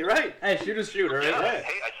 You were actually right. Hey, shooters shoot, right? Yeah.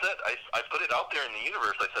 Hey, I said I put it out there in the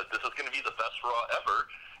universe. I said this is going to be the best Raw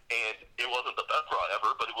ever, and it wasn't the best Raw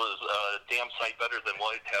ever, but it was a damn sight better than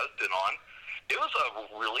what it has been on. It was a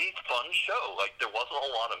really fun show. Like, there wasn't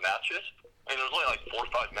a lot of matches. I mean, there was only like 4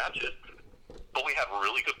 or 5 matches, but we had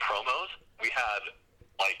really good promos. We had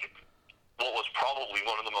like what was probably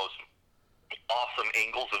one of the most awesome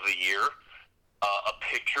angles of the year. A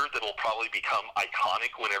picture that will probably become iconic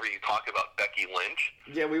whenever you talk about Becky Lynch.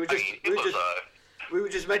 Yeah, we were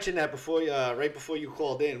just mentioning that before, right before you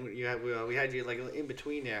called in. We had you like in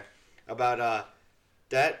between there about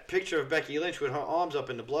that picture of Becky Lynch with her arms up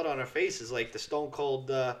and the blood on her face is like the Stone Cold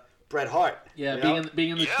Bret Hart. Yeah, being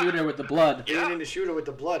in the shooter with the blood. Being in the shooter with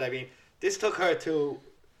the blood. I mean, this took her to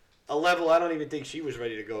a level I don't even think she was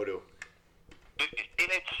ready to go to. And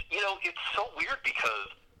it's so weird because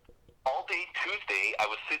all day Tuesday, I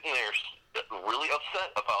was sitting there really upset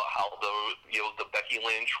about how the Becky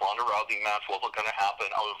Lynch Ronda Rousey match wasn't going to happen.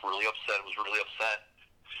 I was really upset.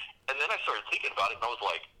 And then I started thinking about it, and I was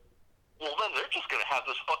like, well, then they're just going to have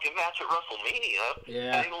this fucking match at WrestleMania,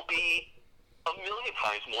 and it'll be a million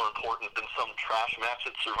times more important than some trash match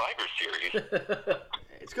at Survivor Series.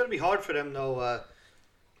 It's going to be hard for them, though.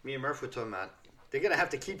 Me and Murph were talking about. They're going to have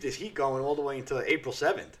to keep this heat going all the way until April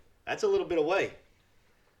 7th. That's a little bit away.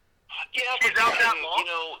 Yeah, but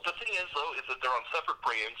the thing is, though, is that they're on separate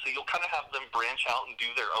brands, so you'll kind of have them branch out and do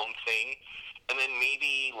their own thing, and then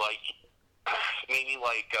maybe around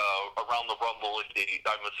the Rumble,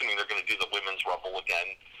 I'm assuming they're going to do the Women's Rumble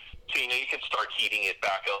again, so you can start heating it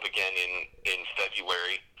back up again in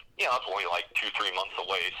February. Yeah, that's only like 2-3 months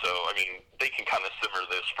away, so I mean they can kind of simmer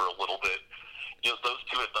this for a little bit. Those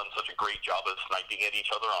two have done such a great job of sniping at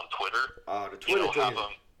each other on Twitter. The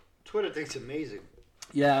Twitter thing's amazing.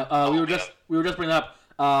 Yeah, we were just bringing up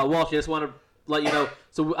Walsh. I just want to let you know.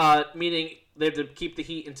 So, meaning they have to keep the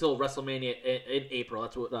heat until WrestleMania in April.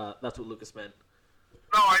 That's what Lucas meant.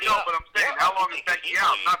 No, I know, but I'm saying, how long is Becky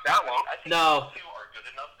out? Not that long. I think those two are good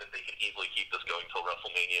enough that they can easily keep this going until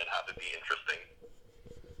WrestleMania and have it be interesting.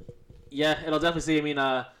 Yeah, it'll definitely see. I mean,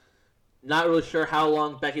 not really sure how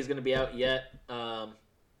long Becky's going to be out yet.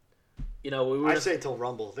 I say till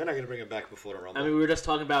Rumble. They're not going to bring it back before the Rumble. I mean, we were just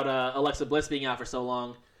talking about Alexa Bliss being out for so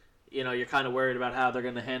long. You're kind of worried about how they're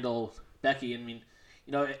going to handle Becky. I mean,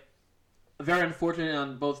 very unfortunate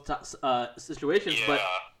on both situations, but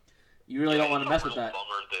you really don't want to mess with that. It's a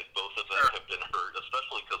bummer that both of them have been hurt,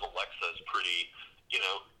 especially because Alexa is pretty,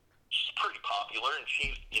 she's pretty popular and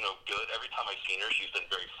she's, good. Every time I've seen her, she's been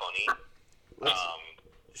very funny.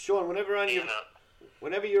 Sean,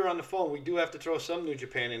 whenever you're on the phone, we do have to throw some New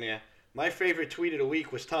Japan in there. My favorite tweet of the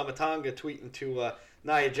week was Tama Tonga tweeting to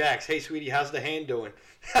Nia Jax, "Hey, sweetie, how's the hand doing?"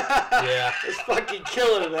 Yeah. It's fucking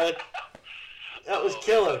killer, man. That was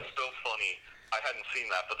killer. That's so funny. I hadn't seen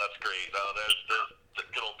that, but that's great. There's the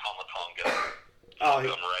good old Tama Tonga.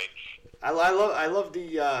 Right. I love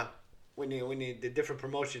the when the different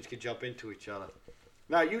promotions could jump into each other.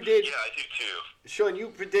 Now you did. Yeah, I do too. Sean, you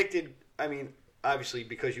predicted. I mean, obviously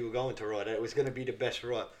because you were going to Raw, that it was going to be the best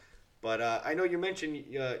Raw. But I know you mentioned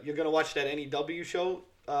you're going to watch that NEW show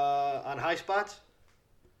on High Spots.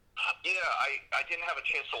 Yeah, I didn't have a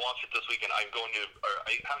chance to watch it this weekend. I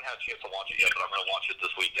haven't had a chance to watch it yet, but I'm going to watch it this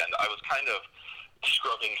weekend. I was kind of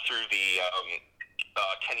scrubbing through the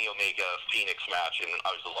Kenny Omega Phoenix match, and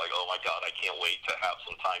I was like, oh my god, I can't wait to have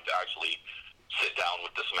some time to actually sit down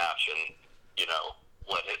with this match and,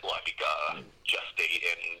 let it gestate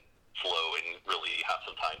and flow and really have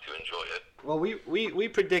some time to enjoy it. Well, we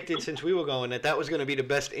predicted since we were going that was going to be the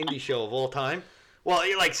best indie show of all time. Well,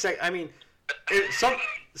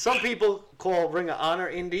 some people call Ring of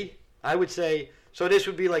Honor indie. I would say so. This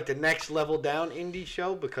would be like the next level down indie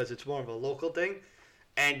show because it's more of a local thing.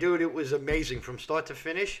 And dude, it was amazing from start to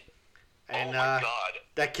finish. And oh my god,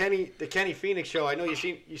 the Kenny Phoenix show. I know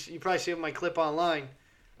you probably see my clip online.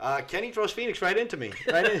 Kenny throws Phoenix right into me,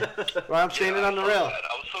 right in, where I'm standing on the rail. I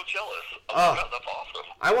was so jealous. Oh my god, that's awesome.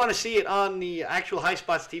 I want to see it on the actual High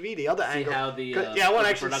Spots TV, the other angle. How the I want to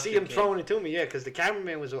actually see him throwing it to me, because the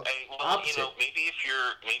cameraman was opposite. Maybe if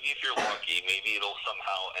you're lucky, maybe it'll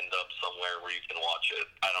somehow end up somewhere where you can watch it.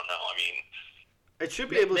 I don't know. I mean, it should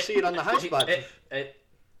be able to see it on the High Spots.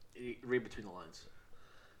 Read between the lines.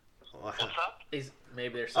 What's that?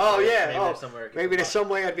 Maybe there's somewhere. Oh yeah. Maybe there's somewhere. Maybe there's some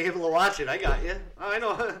way I'd be able to watch it. I got you. Oh, I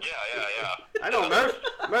know. Yeah. I know.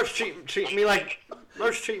 Murph's treating me like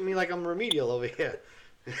I'm remedial over here.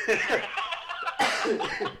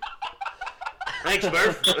 Thanks,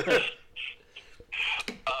 Murph. But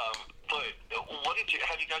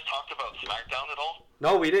have you guys talked about SmackDown at all?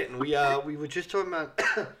 No, we didn't. We were just talking about.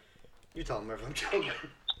 You tell him, Murph. I'm joking.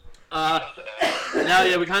 No,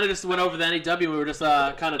 yeah, we kind of just went over the NEW. We were just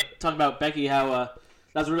kind of talking about Becky, how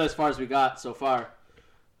that's really as far as we got so far.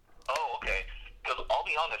 Oh, okay. Because I'll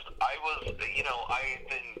be honest, I've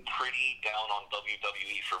been pretty down on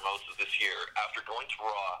WWE for most of this year. After going to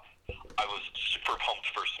Raw, I was super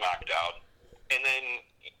pumped for SmackDown. And then,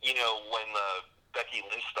 when the Becky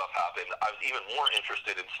Lynch stuff happened, I was even more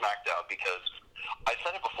interested in SmackDown because I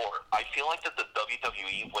said it before. I feel like that the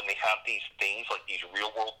WWE, when they have these things, like these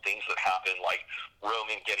real-world things that happen, like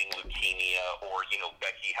Roman getting leukemia or,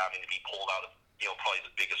 Becky having to be pulled out of, probably the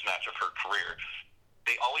biggest match of her career,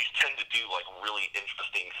 they always tend to do, like, really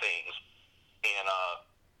interesting things. And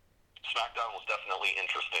SmackDown was definitely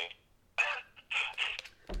interesting.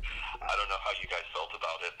 I don't know how you guys felt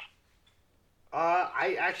about it.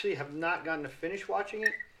 I actually have not gotten to finish watching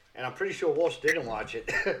it, and I'm pretty sure Walsh didn't watch it.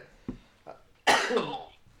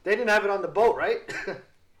 They didn't have it on the boat, right?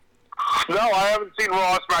 No, I haven't seen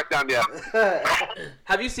Raw or SmackDown yet.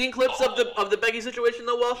 Have you seen clips of the Becky situation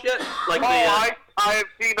though, Walsh, yet? Like I have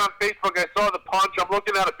seen on Facebook. I saw the punch. I'm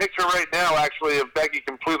looking at a picture right now, actually, of Becky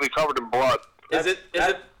completely covered in blood.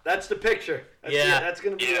 That's the picture. That's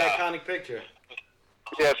going to be the iconic picture.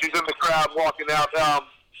 Yeah, she's in the crowd walking out.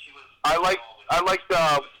 I liked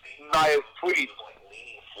Nia's tweet. She was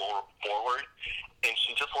leaning forward, and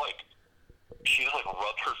she just rubbed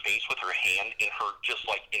her face with her hand, and her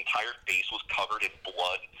entire face was covered in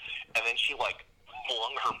blood. And then she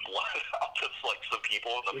flung her blood out to some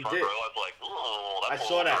people in the front row. I was like, oh, that's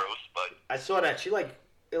a little gross. But I saw that. She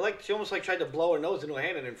she almost tried to blow her nose into her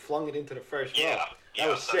hand and then flung it into the first row. That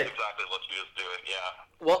was sick. That's exactly what she was doing. Yeah.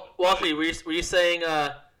 Well, Walshy, were you saying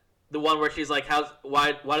the one where she's like,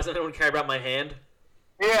 why does anyone care about my hand?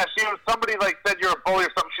 Yeah, somebody said you're a bully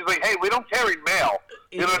or something. She's like, hey, we don't carry mail.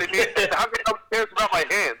 You know what I mean? How come no one cares about my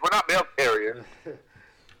hands? We're not mail carriers.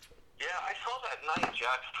 Yeah, I saw that Nia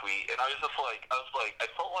Jax tweet, and I felt like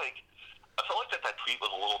that tweet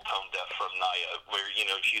was a little tone deaf from Nia, where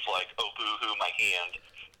she's like, oh boo-hoo, my hand,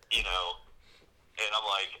 and I'm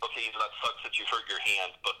like, okay, that sucks that you hurt your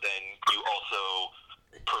hand, but then you also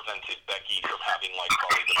prevented Becky from having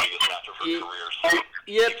probably the biggest match of her career. So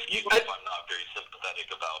excuse me if I'm not very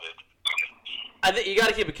sympathetic about it. I think you got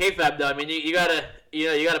to keep a kayfabe though. I mean, you gotta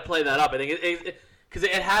play that up. I think because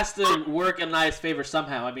it has to work in Nia's favor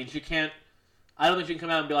somehow. I mean, she can't. I don't think she can come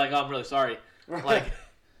out and be like, "Oh, I'm really sorry." Like,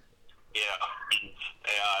 yeah,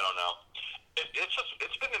 I don't know.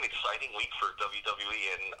 It's been an exciting week for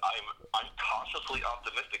WWE, and I'm cautiously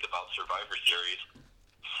optimistic about Survivor Series.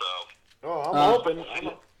 So. Oh, I'm hoping.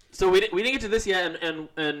 So we didn't get to this yet,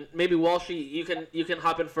 and maybe Walshy, you can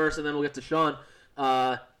hop in first, and then we'll get to Sean.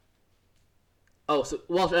 So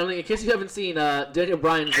Walsh, in case you haven't seen, Daniel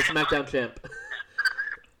Bryan's the SmackDown champ.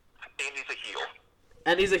 And he's a heel.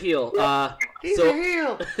 And he's a heel. He's a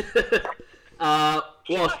heel.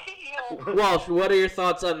 Walsh, what are your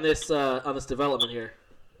thoughts on this development here?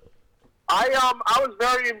 I was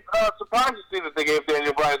very surprised to see that they gave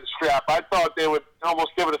Daniel Bryan the strap. I thought they would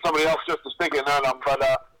almost give it to somebody else just to stick it on him, but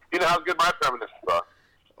you know how good my feminists are.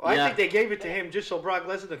 Well, I think they gave it to him just so Brock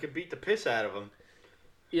Lesnar could beat the piss out of him.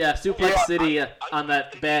 Yeah, Suplex City on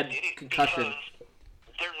that bad concussion.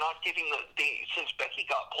 They're not giving since Becky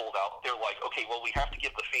got pulled out, they're like, okay, well, we have to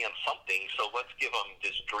give the fans something, so let's give them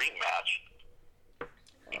this dream match.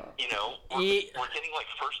 We're getting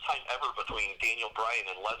first time ever between Daniel Bryan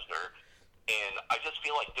and Lesnar, and I just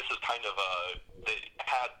feel like this is kind of that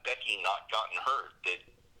had Becky not gotten hurt, that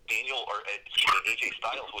AJ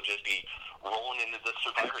Styles would just be rolling into the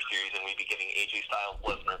Survivor Series, and we'd be getting AJ Styles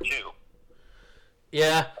Lesnar too.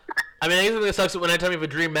 Yeah, I mean, I think it sucks that when I tell you of a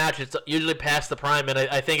dream match, it's usually past the prime, and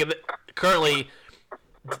I think currently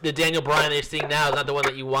the Daniel Bryan they're seeing now is not the one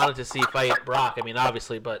that you wanted to see fight Brock. I mean,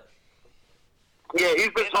 obviously, but yeah,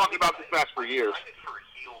 he's been talking about this match for years. I'm excited for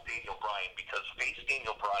heel Daniel Bryan because face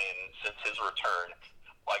Daniel Bryan since his return,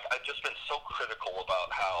 I've just been so critical about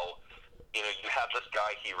how you have this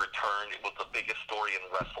guy, he returned, it was the biggest story in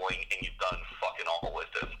wrestling, and you've done fucking all with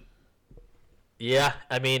him. Yeah,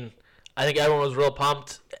 I mean, I think everyone was real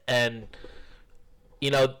pumped, and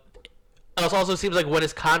it also seems like when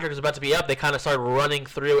his contract was about to be up, they kind of started running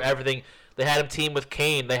through everything. They had him team with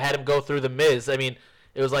Kane. They had him go through The Miz. I mean,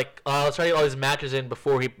 It was like, let's try to get all these matches in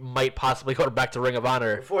before he might possibly go back to Ring of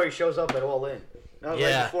Honor. Before he shows up at All In. No,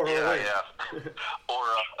 Yeah. right before All In.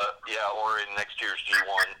 Or in next year's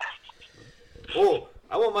G1. Oh,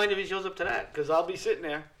 I won't mind if he shows up to that, because I'll be sitting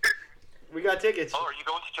there. We got tickets. Oh, are you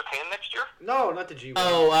going to Japan next year? No, not the G1.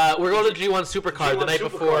 Oh, we're going to G1 Supercard the G1 night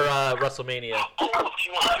Supercard. before WrestleMania. Oh,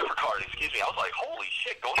 G1 Supercard, excuse me. I was like, holy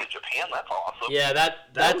shit, going to Japan? That's awesome. Yeah,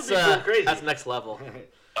 that's would be pretty crazy. that's next level.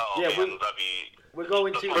 Oh, Yeah, man, we- that'd be... We're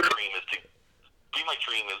going That's to... my dream is to... My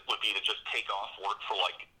dream would be to just take off work for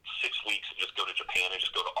like 6 weeks and just go to Japan and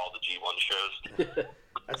just go to all the G1 shows.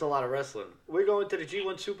 That's a lot of wrestling. We're going to the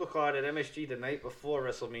G1 Supercard at MSG the night before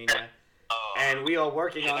WrestleMania, and we are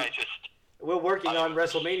working on... We're working on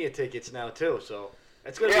WrestleMania tickets now too, so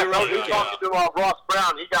it's gonna Yeah, be a I rough was weekend. talking to Ross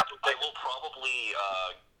Brown. He got some I tickets. will probably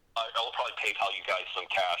PayPal you guys some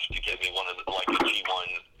cash to get me one of the, like a G1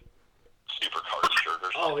 Supercard shirt or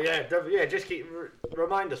Oh something. yeah. Just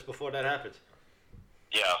remind us before that happens.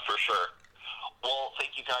 Yeah, for sure. Well,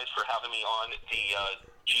 thank you guys for having me on. The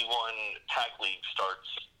G1 Tag League starts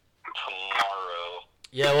tomorrow.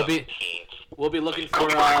 Yeah, we'll be 17th. looking for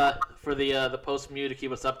the post Mew to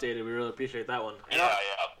keep us updated. We really appreciate that one. Yeah.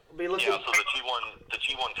 We'll be looking Yeah, so the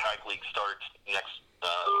G1 Tag League starts next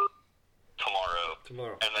tomorrow.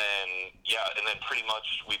 And then pretty much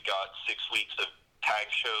we've got 6 weeks of tag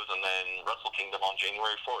shows and then Wrestle Kingdom on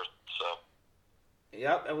January 4th. So.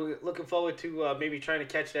 Yep, and we're looking forward to maybe trying to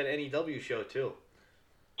catch that NEW show too.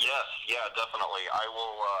 Yes, yeah, definitely. I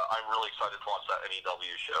will. I'm really excited to watch that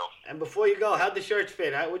NEW show. And before you go, how'd the shirts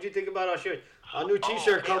fit? What'd you think about our shirt? Our new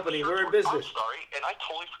T-shirt company. We're in business. I'm sorry, and I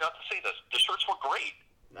totally forgot to say this. The shirts were great.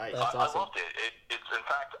 Nice. That's I awesome. loved it. It's in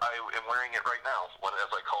fact, I am wearing it right now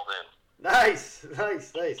as I called in. Nice. So.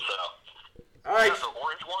 All right. Yeah, the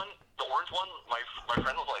orange one. My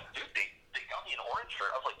friend was like, dude, they got me an orange shirt.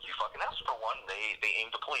 I was like, you fucking asked for one. They aim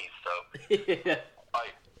to please. So. Yeah.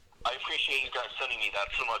 I appreciate you guys sending me that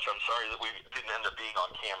so much. I'm sorry that we didn't end up being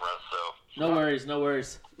on camera. So. No worries. No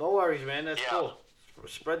worries, man. That's cool.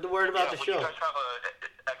 Spread the word about the show. You guys have an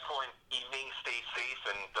excellent evening. Stay safe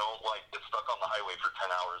and don't get stuck on the highway for 10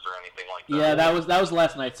 hours or anything like that. Yeah, that was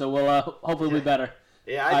last night. So we'll hopefully be better.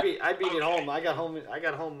 Yeah, I beat it home. I got home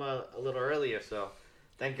a little earlier, so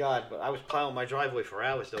thank God. But I was plowing my driveway for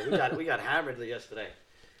hours though. We got hammered yesterday.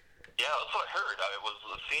 Yeah, that's what I heard. I was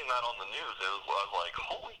seeing that on the news. I was like,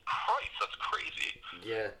 holy Christ, that's crazy.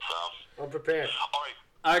 Yeah. So. I'm prepared.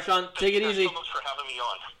 All right, Sean, take it easy. Thank you so much for having me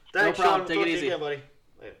on. Thanks, No problem. Sean. Take Talk it to you easy. again, buddy.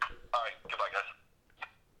 Later. All right, goodbye, guys.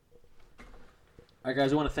 All right,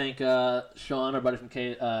 guys, we want to thank Sean, our buddy from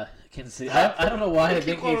Kansas City. I don't know why I keep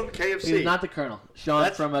think calling him KFC. he's not the Colonel. Sean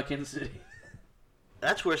That's- from Kansas City.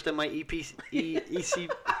 That's worse than my my EPCW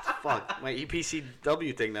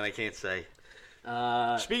thing that I can't say.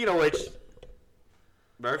 Speaking of which,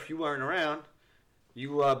 Murph, you weren't around.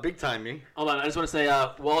 You big time me. Hold on, I just want to say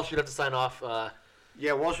Walsh should have to sign off.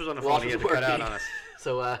 Yeah, Walsh was on the phone. Walsh He had was to cut out working. on us.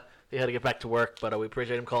 So he had to get back to work, but we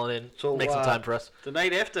appreciate him calling in. So, make some time for us. The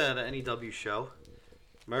night after the NEW show,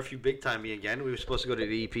 Murph, you big time me again. We were supposed to go to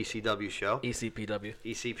the EPCW show.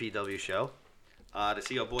 ECPW show. To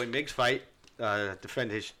see our boy Miggs fight,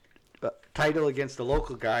 defend his title against the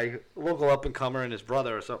local guy, local up-and-comer and his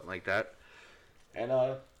brother or something like that. And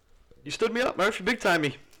you stood me up, Murph. You big time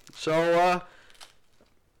me. So,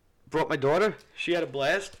 brought my daughter. She had a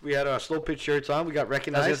blast. We had our slow pitch shirts on. We got I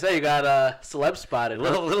recognized. was gonna say you got celeb spotted.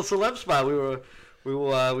 Little celeb spot.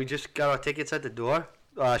 We just got our tickets at the door.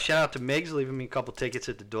 Shout out to Miggs leaving me a couple tickets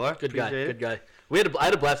at the door. Good guy. Appreciate it. Good guy. I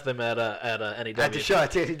had a blast with him at NEW. At the show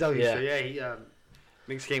at NEW. Yeah. So yeah,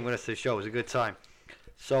 Miggs came with us to the show. It was a good time.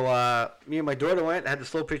 So me and my daughter went, had the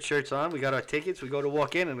slow pitch shirts on. We got our tickets. We go to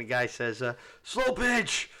walk in, and the guy says, "Slow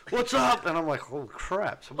pitch, what's up?" And I'm like, "Holy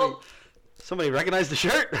crap! Somebody recognized the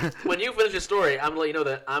shirt." When you finish your story, I'm gonna let you know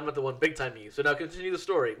that I'm not the one big timing you. So now continue the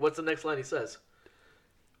story. What's the next line he says?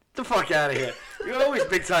 The fuck out of here! You're always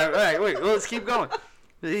big time. All right, wait. Well, let's keep going.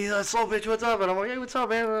 He's like, "Slow pitch, what's up?" And I'm like, "Hey, what's up,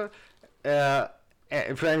 man?"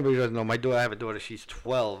 And for anybody who doesn't know, I have a daughter. She's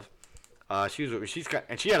 12. She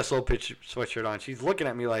had a slow pitch sweatshirt on. She's looking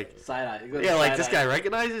at me like, Side eye. yeah, like this guy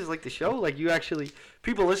recognizes like the show. Like you actually,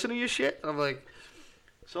 people listen to your shit. I'm like,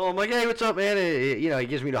 so I'm like, hey, what's up, man? He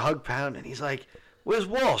gives me the hug pound, and he's like, where's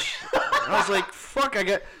Walsh? And I was like, fuck,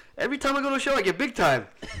 every time I go to a show, I get big time.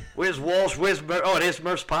 Where's Walsh? Where's there's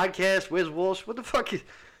Murph's podcast? Where's Walsh? What the fuck is?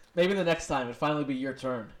 Maybe the next time it finally be your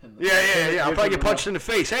turn. Yeah. I'll probably get punched in the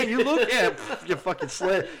face. Hey, you look, you fucking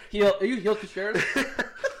slit. Are you heel Contreras?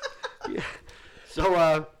 Yeah.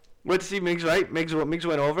 So went to see Miggs, right? Miggs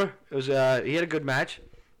went over. It was he had a good match.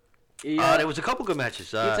 There was a couple good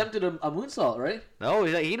matches. He attempted a moonsault, right? No,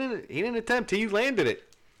 he didn't attempt. He landed it.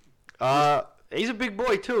 He's a big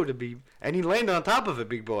boy too, and he landed on top of a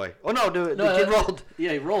big boy. Oh no, the kid rolled.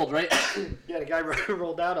 Yeah, he rolled, right? Yeah, the guy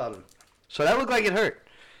rolled out on him. So that looked like it hurt.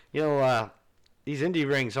 You know, these indie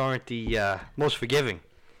rings aren't the most forgiving.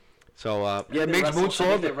 So Miggs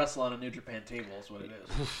moonsault. They wrestle on a New Japan table is what it is.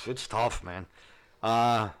 It's tough, man.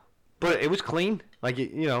 But it was clean. Like he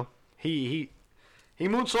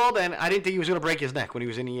moonsaulted, and I didn't think he was gonna break his neck when he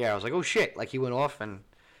was in the air. I was like, oh shit! Like he went off and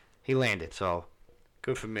he landed. So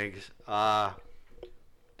good for Miggs. The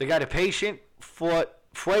guy, the Patient, fought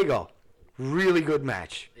Fuego. Really good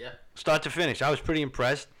match. Yeah. Start to finish. I was pretty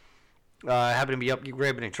impressed. I happened to be up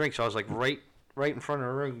grabbing a drink, so I was like right in front of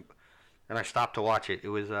the ring, and I stopped to watch it. It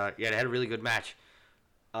was they had a really good match.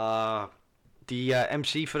 The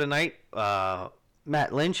MC for the night,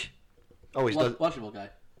 Matt Lynch, always does. Washable guy.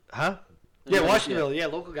 Huh? Yeah, Washingtonville. Yeah,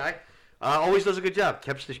 local guy. Always does a good job.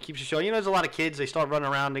 Keeps the show. You know, there's a lot of kids. They start running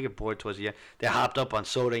around. They get bored towards the end. They're hopped up on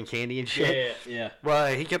soda and candy and shit. Yeah.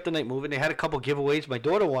 Well, he kept the night moving. They had a couple giveaways. My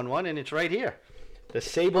daughter won one, and it's right here. The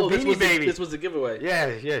Sable Beanie Baby. This was the giveaway.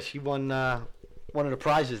 Yeah. She won one of the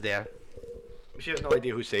prizes there. She has no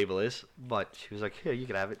idea who Sable is, but she was like, "Here, you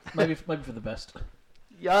can have it." Might be for the best.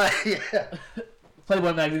 Yeah.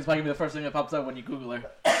 Playboy magazine's probably gonna be the first thing that pops up when you Google her.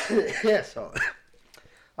 Yeah. So,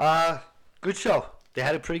 good show. They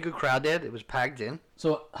had a pretty good crowd there. It was packed in.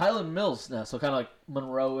 So Highland Mills now, so kind of like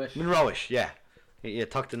Monroe-ish. Monroe-ish, yeah. Yeah,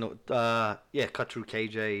 tucked in the, cut through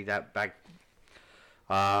KJ, that back.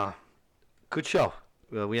 Good show.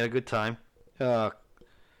 We had a good time. It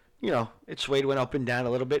swayed, went up and down a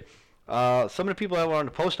little bit. Some of the people that were on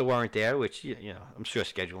the poster weren't there, which, I'm sure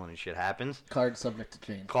scheduling and shit happens. Card subject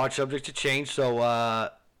to change. So,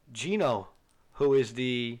 Gino, who is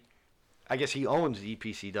I guess he owns the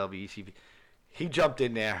EPCW, ECP. He jumped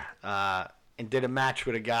in there and did a match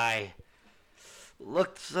with a guy.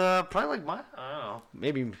 Looked probably like mine. I don't know.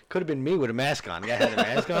 Maybe could have been me with a mask on. The guy had a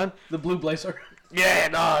mask on. The blue blazer. Yeah,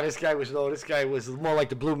 no, this guy was more like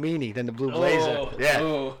the blue meanie than the blue blazer. Yeah.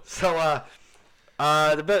 Oh. So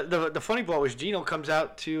the funny part was Gino comes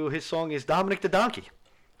out to his song is Dominic the Donkey.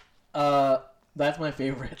 That's my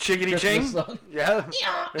favorite. Chickadee Ching. Song. Yeah.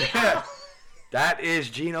 Yeah. That is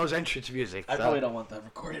Gino's entrance music. I probably don't want that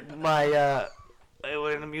recorded. But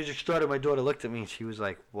when the music started, my daughter looked at me and she was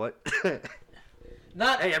like, "What?" Hey,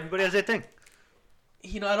 everybody has their thing.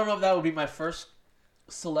 I don't know if that would be my first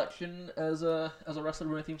selection as a wrestler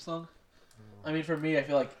with a theme song. I mean, for me, I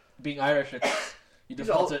feel like being Irish, you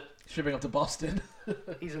default it shipping up to Boston.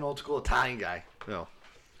 He's an old school Italian guy.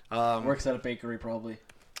 Works at a bakery probably.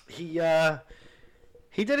 He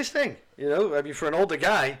did his thing. I mean, for an older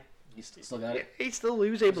guy. You still got it? He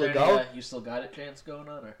was able to go. You still got it chance going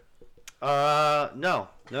on, or? No.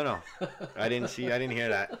 I didn't hear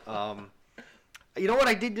that. You know what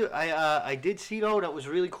I did do? I did see though that was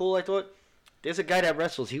really cool. I thought there's a guy that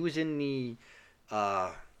wrestles. He was in the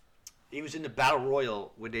Battle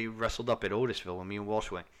Royal where they wrestled up at Otisville when me and Walsh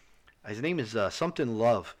went. His name is something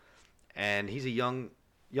Love, and he's a young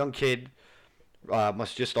kid. Must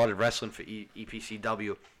have just started wrestling for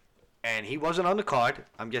EPCW. And he wasn't on the card.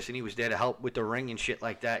 I'm guessing he was there to help with the ring and shit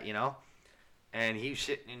like that, And he's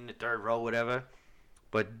sitting in the third row, whatever.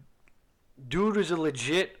 But dude is a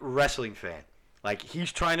legit wrestling fan. Like,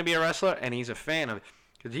 he's trying to be a wrestler, and he's a fan of it.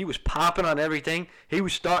 Because he was popping on everything. He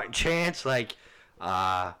was starting chants. Like,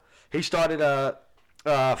 he started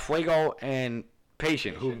Fuego and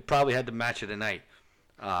Patient, who probably had the match of the night.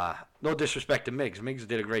 No disrespect to Miggs. Miggs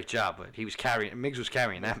did a great job, but Miggs was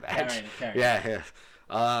carrying that match. Yeah.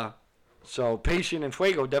 So Patient and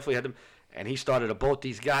Fuego definitely had them, and he started both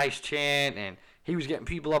these guys chant, and he was getting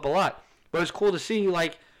people up a lot. But it's cool to see,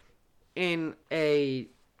 like, in a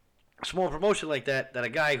small promotion like that a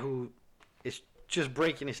guy who is just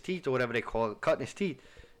breaking his teeth or whatever they call it, cutting his teeth,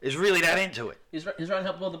 is really that into it. He's trying to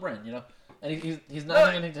help build the brand, And he's not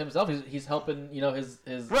doing anything to himself. He's helping,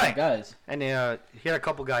 his guys. And he had a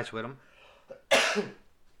couple guys with him.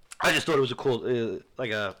 I just thought it was a cool,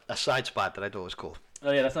 like a side spot that I thought was cool. Oh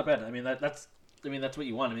yeah, that's not bad. I mean that's what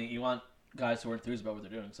you want. I mean you want guys who are enthused about what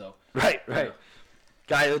they're doing. So right.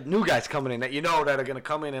 New guys coming in that that are gonna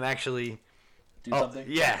come in and actually do something.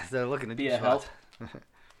 Yeah, they're looking to be a help.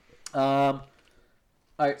 All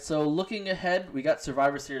right, so looking ahead, we got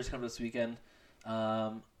Survivor Series coming this weekend.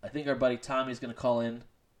 I think our buddy Tommy's gonna call in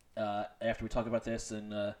after we talk about this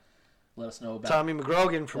and. Let us know about Tommy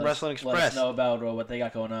McGrogan from Wrestling Express. Let us know about what they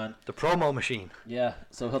got going on. The promo machine. Yeah,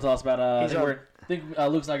 so he'll tell us about. I think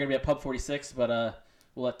Luke's not going to be at Pub 46, but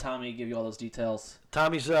we'll let Tommy give you all those details.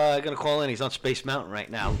 Tommy's going to call in. He's on Space Mountain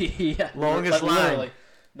right now. Yeah, longest line. Literally.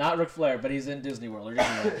 Not Ric Flair, but he's in Disney World or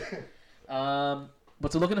Disneyland.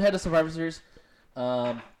 But so looking ahead to Survivor Series,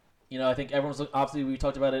 I think everyone's obviously we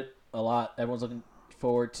talked about it a lot. Everyone's looking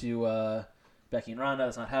forward to Becky and Ronda.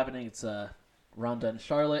 That's not happening. It's Ronda and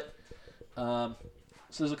Charlotte. So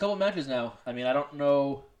there's a couple matches now. I mean, I don't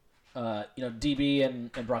know, DB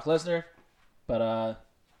and Brock Lesnar, but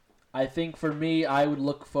I think for me, I would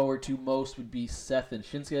look forward to most would be Seth and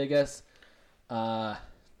Shinsuke, I guess.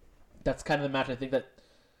 That's kind of the match I think that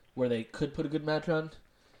where they could put a good match on.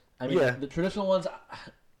 I mean, the traditional ones,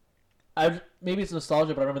 maybe it's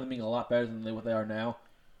nostalgia, but I remember them being a lot better than what they are now.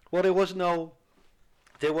 Well, there was no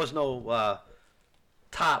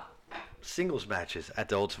top singles matches at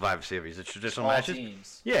the old Survivor Series. The traditional All matches.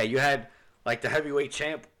 teams. Yeah, you had like the heavyweight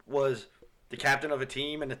champ was the captain of a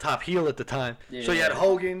team and the top heel at the time. Yeah. So you had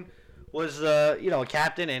Hogan was a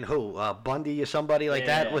captain, and Bundy or somebody like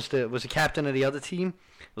that was the captain of the other team.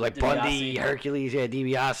 It was like Bundy, Hercules,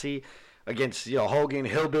 DiBiase against Hogan,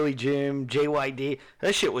 Hillbilly Jim, JYD.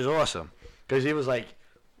 That shit was awesome because it was like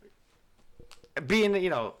being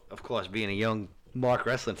of course being a young Mark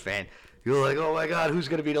wrestling fan. You were like, oh my God, who's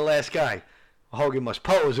gonna be the last guy? Hogan must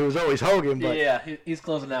pose. It was always Hogan, but he's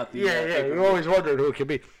closing out the you always wondered who it could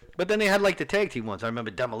be. But then they had like the tag team ones. I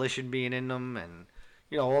remember Demolition being in them, and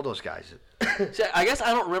all those guys. So I guess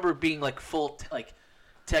I don't remember being like full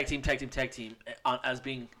tag team as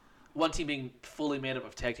being one team being fully made up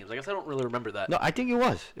of tag teams. I guess I don't really remember that. No, I think it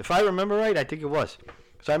was. If I remember right, I think it was.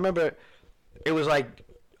 So I remember it was like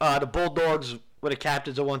the Bulldogs were the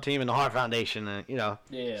captains of one team and the Hart Foundation,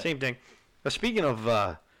 same thing. But speaking of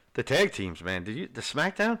the tag teams, man, the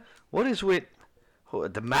SmackDown? What is with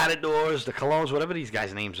the Matadors, the Colognes, whatever these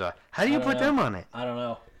guys' names are? How do you put them on it? I don't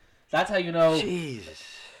know. That's how you know Jesus.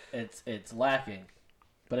 It's lacking.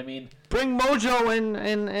 But I mean, bring Mojo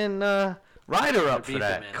and Ryder up for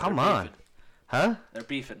that. Man. Come on. Huh? They're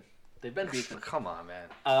beefing. They've been beefing. Come on, man.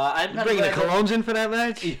 I'm you bringing the Colognes in for that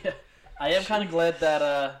match? Yeah. I am kind of glad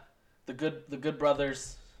that the good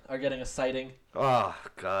brothers are getting a sighting. Oh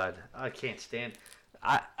God, I can't stand.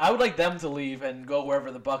 I would like them to leave and go wherever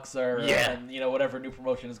the Bucks are, and whatever new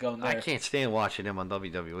promotion is going there. I can't stand watching them on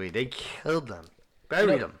WWE. They killed them,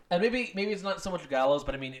 buried them. And maybe it's not so much Gallows,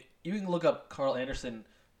 but I mean, you can look up Carl Anderson.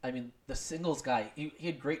 I mean, the singles guy, he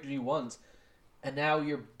had great G1s, and now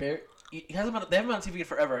they haven't been on TV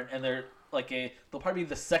forever, and they're they'll probably be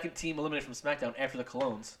the second team eliminated from SmackDown after the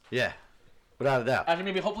Colognes. Yeah, without a doubt. Actually,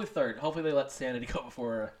 maybe hopefully third. Hopefully they let Sanity go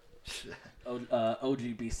before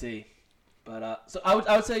OGBC. But so I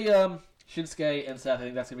would say Shinsuke and Seth. I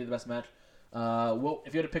think that's gonna be the best match.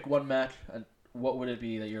 If you had to pick one match, what would it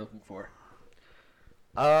be that you're looking for?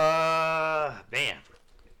 Man,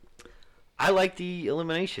 I like the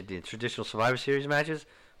elimination, the traditional Survivor Series matches.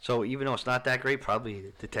 So even though it's not that great,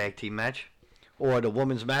 probably the tag team match or the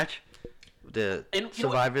women's match, the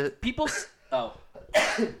Survivor.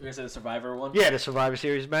 You're gonna say the Survivor one? Yeah, the Survivor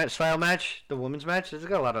Series style match, the women's match. There's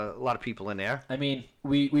got a lot of people in there. I mean,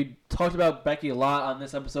 we talked about Becky a lot on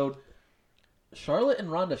this episode. Charlotte and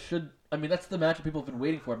Ronda that's the match that people have been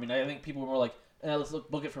waiting for. I mean, I think people were more like, let's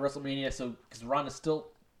book it for WrestleMania, because Ronda's still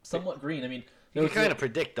somewhat green. I mean, you can kind of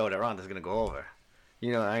predict though that Ronda's gonna go over.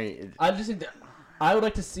 I just think that I would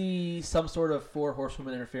like to see some sort of 4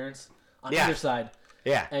 horsewomen interference on either side.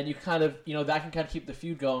 Yeah, and you kind of that can kind of keep the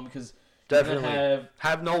feud going because. Definitely.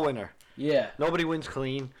 Have no winner. Yeah. Nobody wins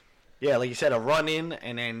clean. Yeah, like you said, a run in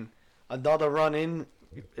and then another run in.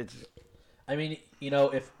 I mean,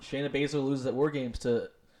 if Shayna Baszler loses at War Games to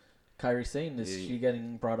Kairi Sane, is she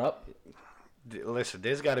getting brought up? Listen,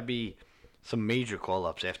 there's got to be some major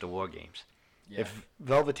call-ups after War Games. Yeah. If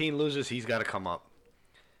Velveteen loses, he's got to come up.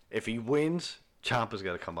 If he wins, Ciampa's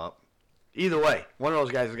got to come up. Either way, one of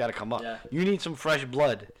those guys has got to come up. Yeah. You need some fresh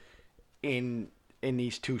blood in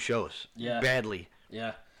these 2 shows. Yeah. Badly.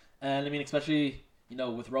 Yeah. And I mean, especially,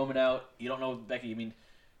 with Roman out, you don't know Becky. I mean,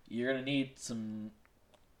 you're going to need some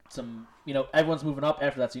everyone's moving up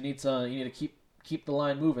after that. So you need to keep the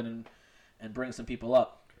line moving and bring some people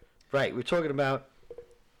up. Right. We were talking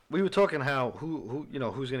how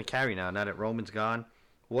who's going to carry now that Roman's gone.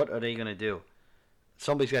 What are they going to do?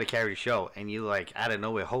 Somebody's got to carry the show. And you out of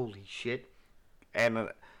nowhere, holy shit. And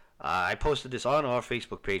I posted this on our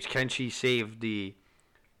Facebook page. Can she save the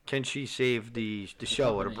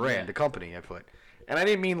show or the brand, the company? I put, and I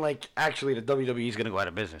didn't mean actually the WWE is going to go out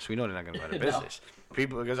of business. We know they're not going to go out of business.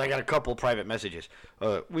 People, because I got a couple private messages.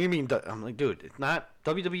 We mean I'm like, dude, it's not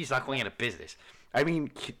WWE's not going out of business. I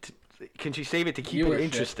mean, can she save it to keep it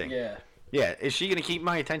interesting? Yeah. Yeah. Is she going to keep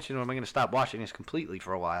my attention, or am I going to stop watching this completely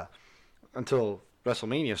for a while until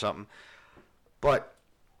WrestleMania or something? But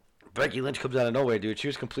Becky Lynch comes out of nowhere, dude. She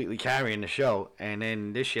was completely carrying the show, and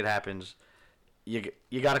then this shit happens. You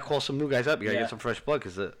got to call some new guys up. You got to get some fresh blood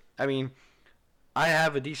because I mean, I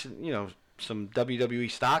have a decent, some WWE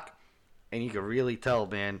stock, and you can really tell,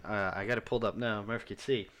 man. I got it pulled up now. Murph can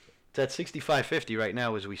see. It's at 65.50 right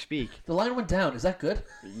now as we speak. The line went down. Is that good?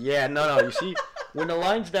 Yeah, no. You see, when the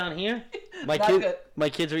line's down here, my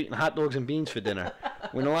kids are eating hot dogs and beans for dinner.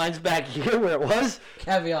 When the line's back here where it was,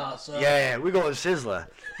 caviar. So. Yeah, we go to Sizzler.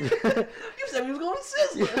 You said we was going to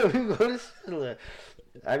Sizzler. Yeah, we go to Sizzler.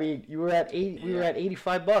 I mean, we were at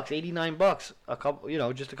 $85,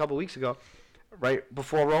 $89 just a couple weeks ago, right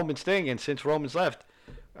before Roman's thing, and since Roman's left,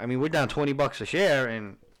 I mean, we're down $20 a share,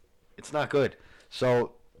 and it's not good.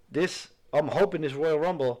 So I'm hoping this Royal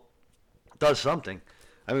Rumble does something.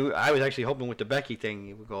 I mean, I was actually hoping with the Becky thing,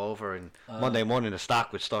 we would go over, and Monday morning the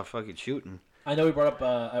stock would start fucking shooting. I know we brought up,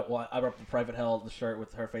 I brought up the Private Hell, the shirt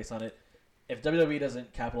with her face on it. If WWE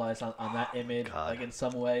doesn't capitalize on that image, like in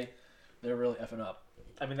some way, they're really effing up.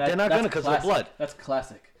 I mean, they're not going to because of the blood. That's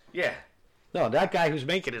classic. Yeah. No, that guy who's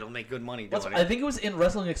making it will make good money doing it. I think it was in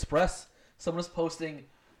Wrestling Express. Someone was posting,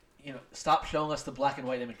 stop showing us the black and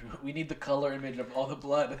white image. We need the color image of all the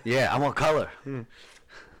blood. Yeah, I want color.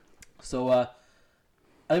 So, I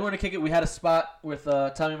think we're going to kick it. We had a spot with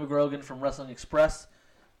Tommy McGrogan from Wrestling Express.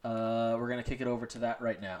 We're going to kick it over to that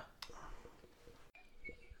right now.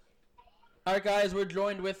 All right, guys, we're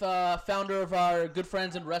joined with founder of our good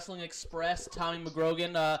friends in Wrestling Express, Tommy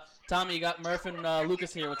McGrogan. Tommy, you got Murph and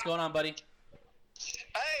Lucas here. What's going on, buddy?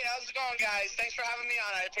 Hey, how's it going, guys? Thanks for having me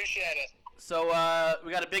on. I appreciate it. So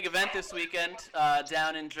we got a big event this weekend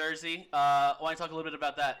down in Jersey. Why don't you talk a little bit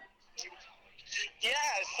about that? Yeah,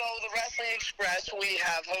 so the Wrestling Express we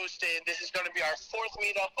have hosted, this is going to be our fourth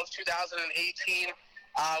meetup of 2018.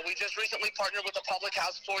 We just recently partnered with the Public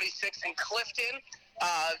House 46 in Clifton.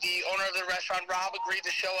 The owner of the restaurant, Rob, agreed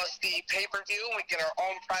to show us the pay-per-view, and we get our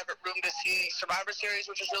own private room to see Survivor Series,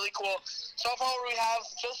 which is really cool. So far, we have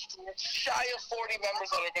just shy of 40 members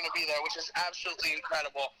that are going to be there, which is absolutely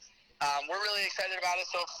incredible. We're really excited about it,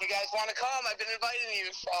 so if you guys want to come, I've been inviting you,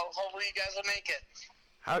 so hopefully you guys will make it.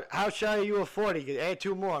 How shy are you of 40? Add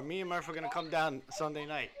 2 more. Me and Murph are going to come down Sunday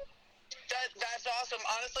night. That's awesome.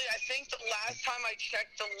 Honestly, I think the last time I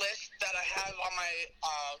checked the list that I have on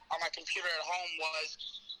my computer at home was,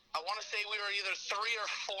 I want to say we were either 3 or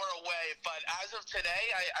 4 away. But as of today,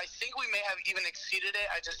 I think we may have even exceeded it.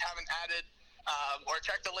 I just haven't added or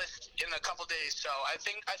checked the list in a couple days. So I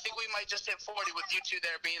think we might just hit 40 with you two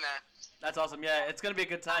there being there. That's awesome. Yeah, it's gonna be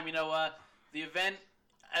a good time. The event.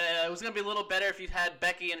 It was gonna be a little better if you had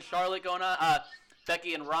Becky and Charlotte going on.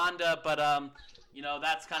 Becky and Ronda, but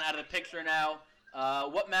that's kind of out of the picture now.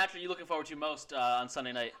 What match are you looking forward to most on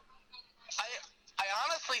Sunday night? I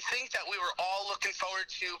honestly think that we were all looking forward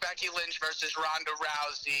to Becky Lynch versus Ronda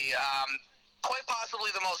Rousey. Quite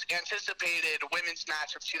possibly the most anticipated women's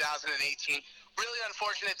match of 2018. Really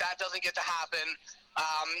unfortunate that doesn't get to happen.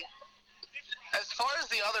 As far as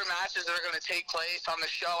the other matches that are going to take place on the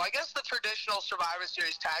show, I guess the traditional Survivor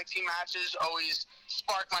Series tag team matches always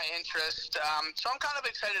spark my interest. So I'm kind of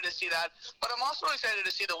excited to see that. But I'm also excited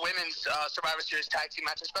to see the women's Survivor Series tag team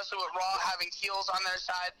match, especially with Raw having heels on their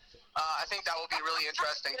side. I think that will be really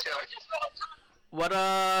interesting, too.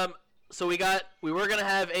 So we were going to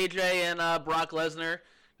have AJ and Brock Lesnar.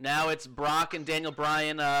 Now it's Brock and Daniel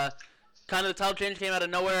Bryan. Kind of the title change came out of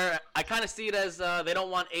nowhere. I kind of see it as they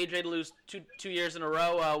don't want AJ to lose two years in a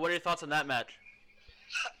row. What are your thoughts on that match?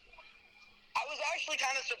 I was actually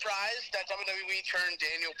kind of surprised that WWE turned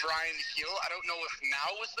Daniel Bryan heel. I don't know if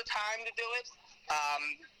now was the time to do it.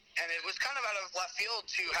 And it was kind of out of left field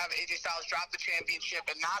to have AJ Styles drop the championship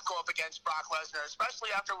and not go up against Brock Lesnar,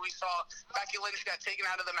 especially after we saw Becky Lynch got taken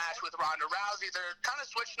out of the match with Ronda Rousey. They're kind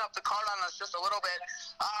of switching up the card on us just a little bit.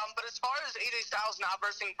 But as far as AJ Styles not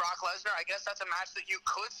versus Brock Lesnar, I guess that's a match that you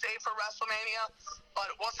could save for WrestleMania.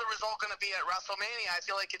 But what's the result going to be at WrestleMania? I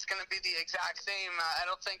feel like it's going to be the exact same. I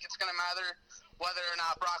don't think it's going to matter whether or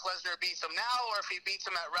not Brock Lesnar beats him now or if he beats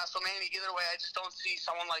him at WrestleMania. Either way, I just don't see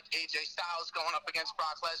someone like AJ Styles going up against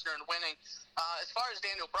Brock Lesnar and winning. As far as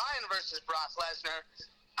Daniel Bryan versus Brock Lesnar,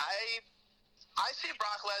 I see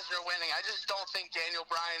Brock Lesnar winning. I just don't think Daniel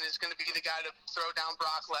Bryan is going to be the guy to throw down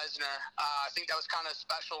Brock Lesnar. I think that was kind of a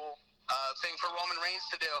special thing for Roman Reigns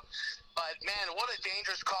to do. But, man, what a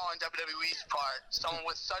dangerous call on WWE's part. Someone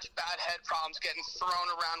with such bad head problems getting thrown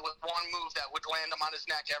around with one move that would land him on his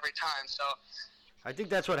neck every time. So I think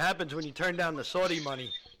that's what happens when you turn down the Saudi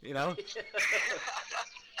money, Yeah, I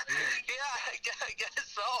guess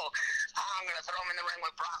so. I'm going to throw him in the ring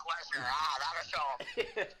with Brock Lesnar. That'll show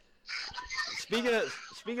him.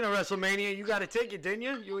 Speaking of WrestleMania, you got a ticket, didn't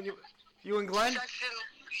you? You and Glenn?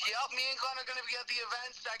 Yep, me and Glenn are going to be at the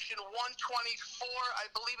event, section 124. I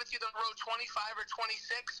believe it's either row 25 or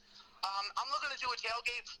 26. I'm looking to do a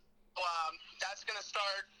tailgate. That's going to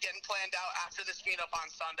start getting planned out after this meetup on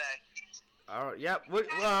Sunday. All right, yeah, we're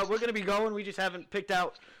going to be going. We just haven't picked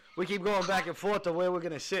out. We keep going back and forth to where we're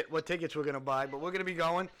going to sit, what tickets we're going to buy, but we're going to be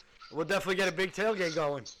going. We'll definitely get a big tailgate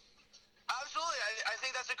going. Absolutely. I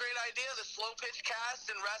think that's a great idea. The Slow Pitch Cast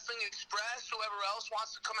and Wrestling Express, whoever else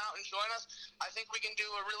wants to come out and join us, I think we can do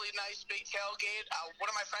a really nice big tailgate. One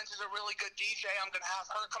of my friends is a really good DJ. I'm going to have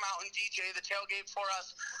her come out and DJ the tailgate for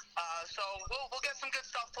us. So we'll get some good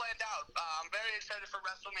stuff planned out. I'm very excited for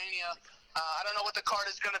WrestleMania. I don't know what the card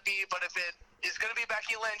is going to be, but if it is going to be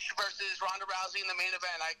Becky Lynch versus Ronda Rousey in the main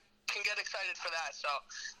event, I can get excited for that. So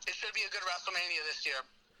it should be a good WrestleMania this year.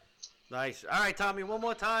 Nice. All right, Tommy, one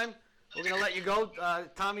more time. We're going to let you go.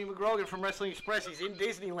 Tommy McGrogan from Wrestling Express. He's in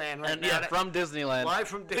Disneyland right now. Yeah, from Disneyland.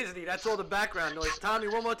 Live from Disney. That's all the background noise.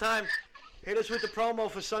 Tommy, one more time. Hit us with the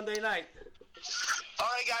promo for Sunday night.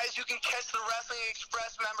 All right, guys, you can catch the Wrestling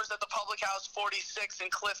Express members at the Public House 46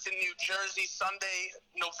 in Clifton, New Jersey, Sunday,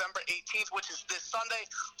 November 18th, which is this Sunday,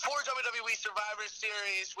 for WWE Survivor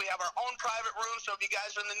Series. We have our own private room, so if you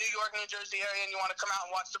guys are in the New York, New Jersey area and you want to come out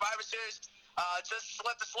and watch Survivor Series, just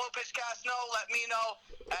let the Slow Pitch Cast know, let me know,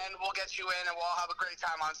 and we'll get you in, and we'll all have a great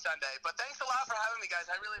time on Sunday. But thanks a lot for having me, guys.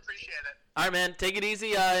 I really appreciate it. All right, man. Take it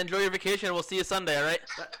easy. Enjoy your vacation, and we'll see you Sunday, all right?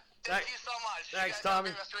 Thank you so much. Thanks, you guys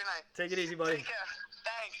Tommy. Have a great rest of your night. Take it easy, buddy. Take care.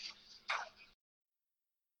 Thanks.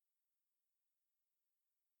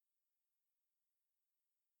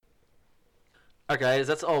 All right, guys.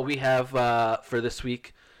 That's all we have for this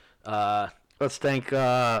week. Let's thank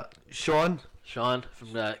Sean. Sean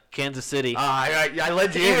from Kansas City. I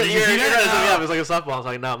led you in. Yeah, it was like a softball. I was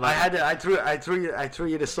like, no, I'm not. I threw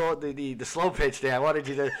you the slow pitch there. I wanted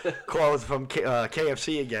you to call us from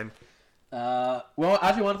KFC again. Well, I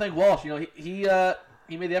actually want to thank Walsh. You know,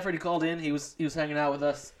 he made the effort. He called in. He was hanging out with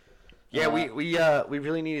us. Yeah, we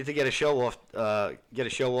really needed to get a show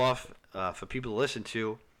off for people to listen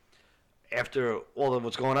to after all of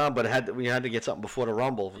what's going on. But we had to get something before the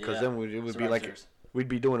Rumble because then it would be like we'd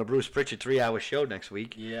be doing a Bruce Pritchard 3-hour show next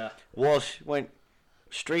week. Yeah. Walsh went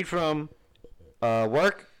straight from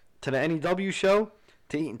work to the NEW show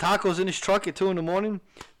to eating tacos in his truck at 2 a.m.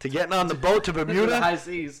 to getting on the boat to Bermuda. The high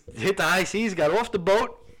seas. Hit the high seas, got off the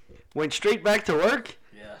boat, went straight back to work.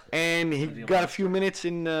 Yeah. And he got a few minutes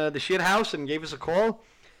in the shit house and gave us a call.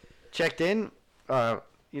 Checked in.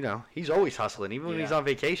 He's always hustling, even when he's on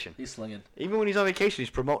vacation. He's slinging. Even when he's on vacation, he's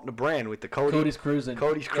promoting the brand with the Cody. Cody's Cruising.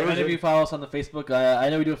 Cody's Cruising. If any of you follow us on the Facebook, I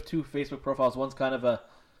know we do have 2 Facebook profiles. One's kind of a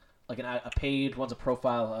page, one's a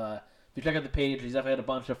profile. If you check out the page, he's definitely had a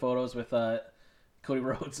bunch of photos with Cody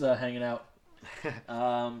Rhodes hanging out.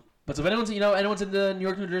 But so if anyone's in the New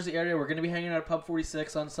York, New Jersey area, we're going to be hanging out at Pub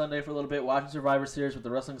 46 on Sunday for a little bit, watching Survivor Series with the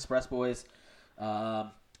Wrestling Express boys.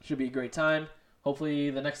 Should be a great time.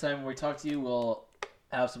 Hopefully the next time we talk to you, we'll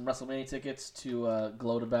have some WrestleMania tickets to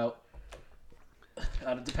gloat about.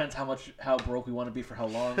 It depends how broke we want to be for how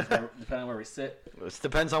long, depending on where we sit. It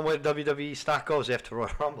depends on where WWE stock goes after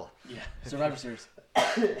Royal Rumble. Yeah, Survivor Series.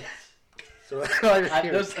 Survivor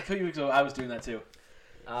Series. A few weeks ago, I was doing that too.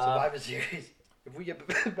 Survivor Series. If we get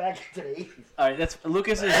back into the 80s. All right, that's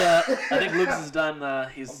Lucas is. I think Lucas is done.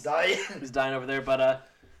 He's dying. He's dying over there. But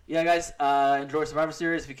yeah, guys, enjoy Survivor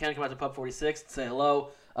Series. If you can, come out to Pub 46 and say hello.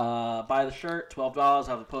 Buy the shirt, $12. I'll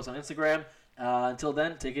have a post on Instagram. Until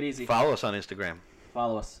then, take it easy. Follow us on Instagram.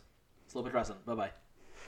 Follow us. Slow Pitch Wrestling. Bye bye.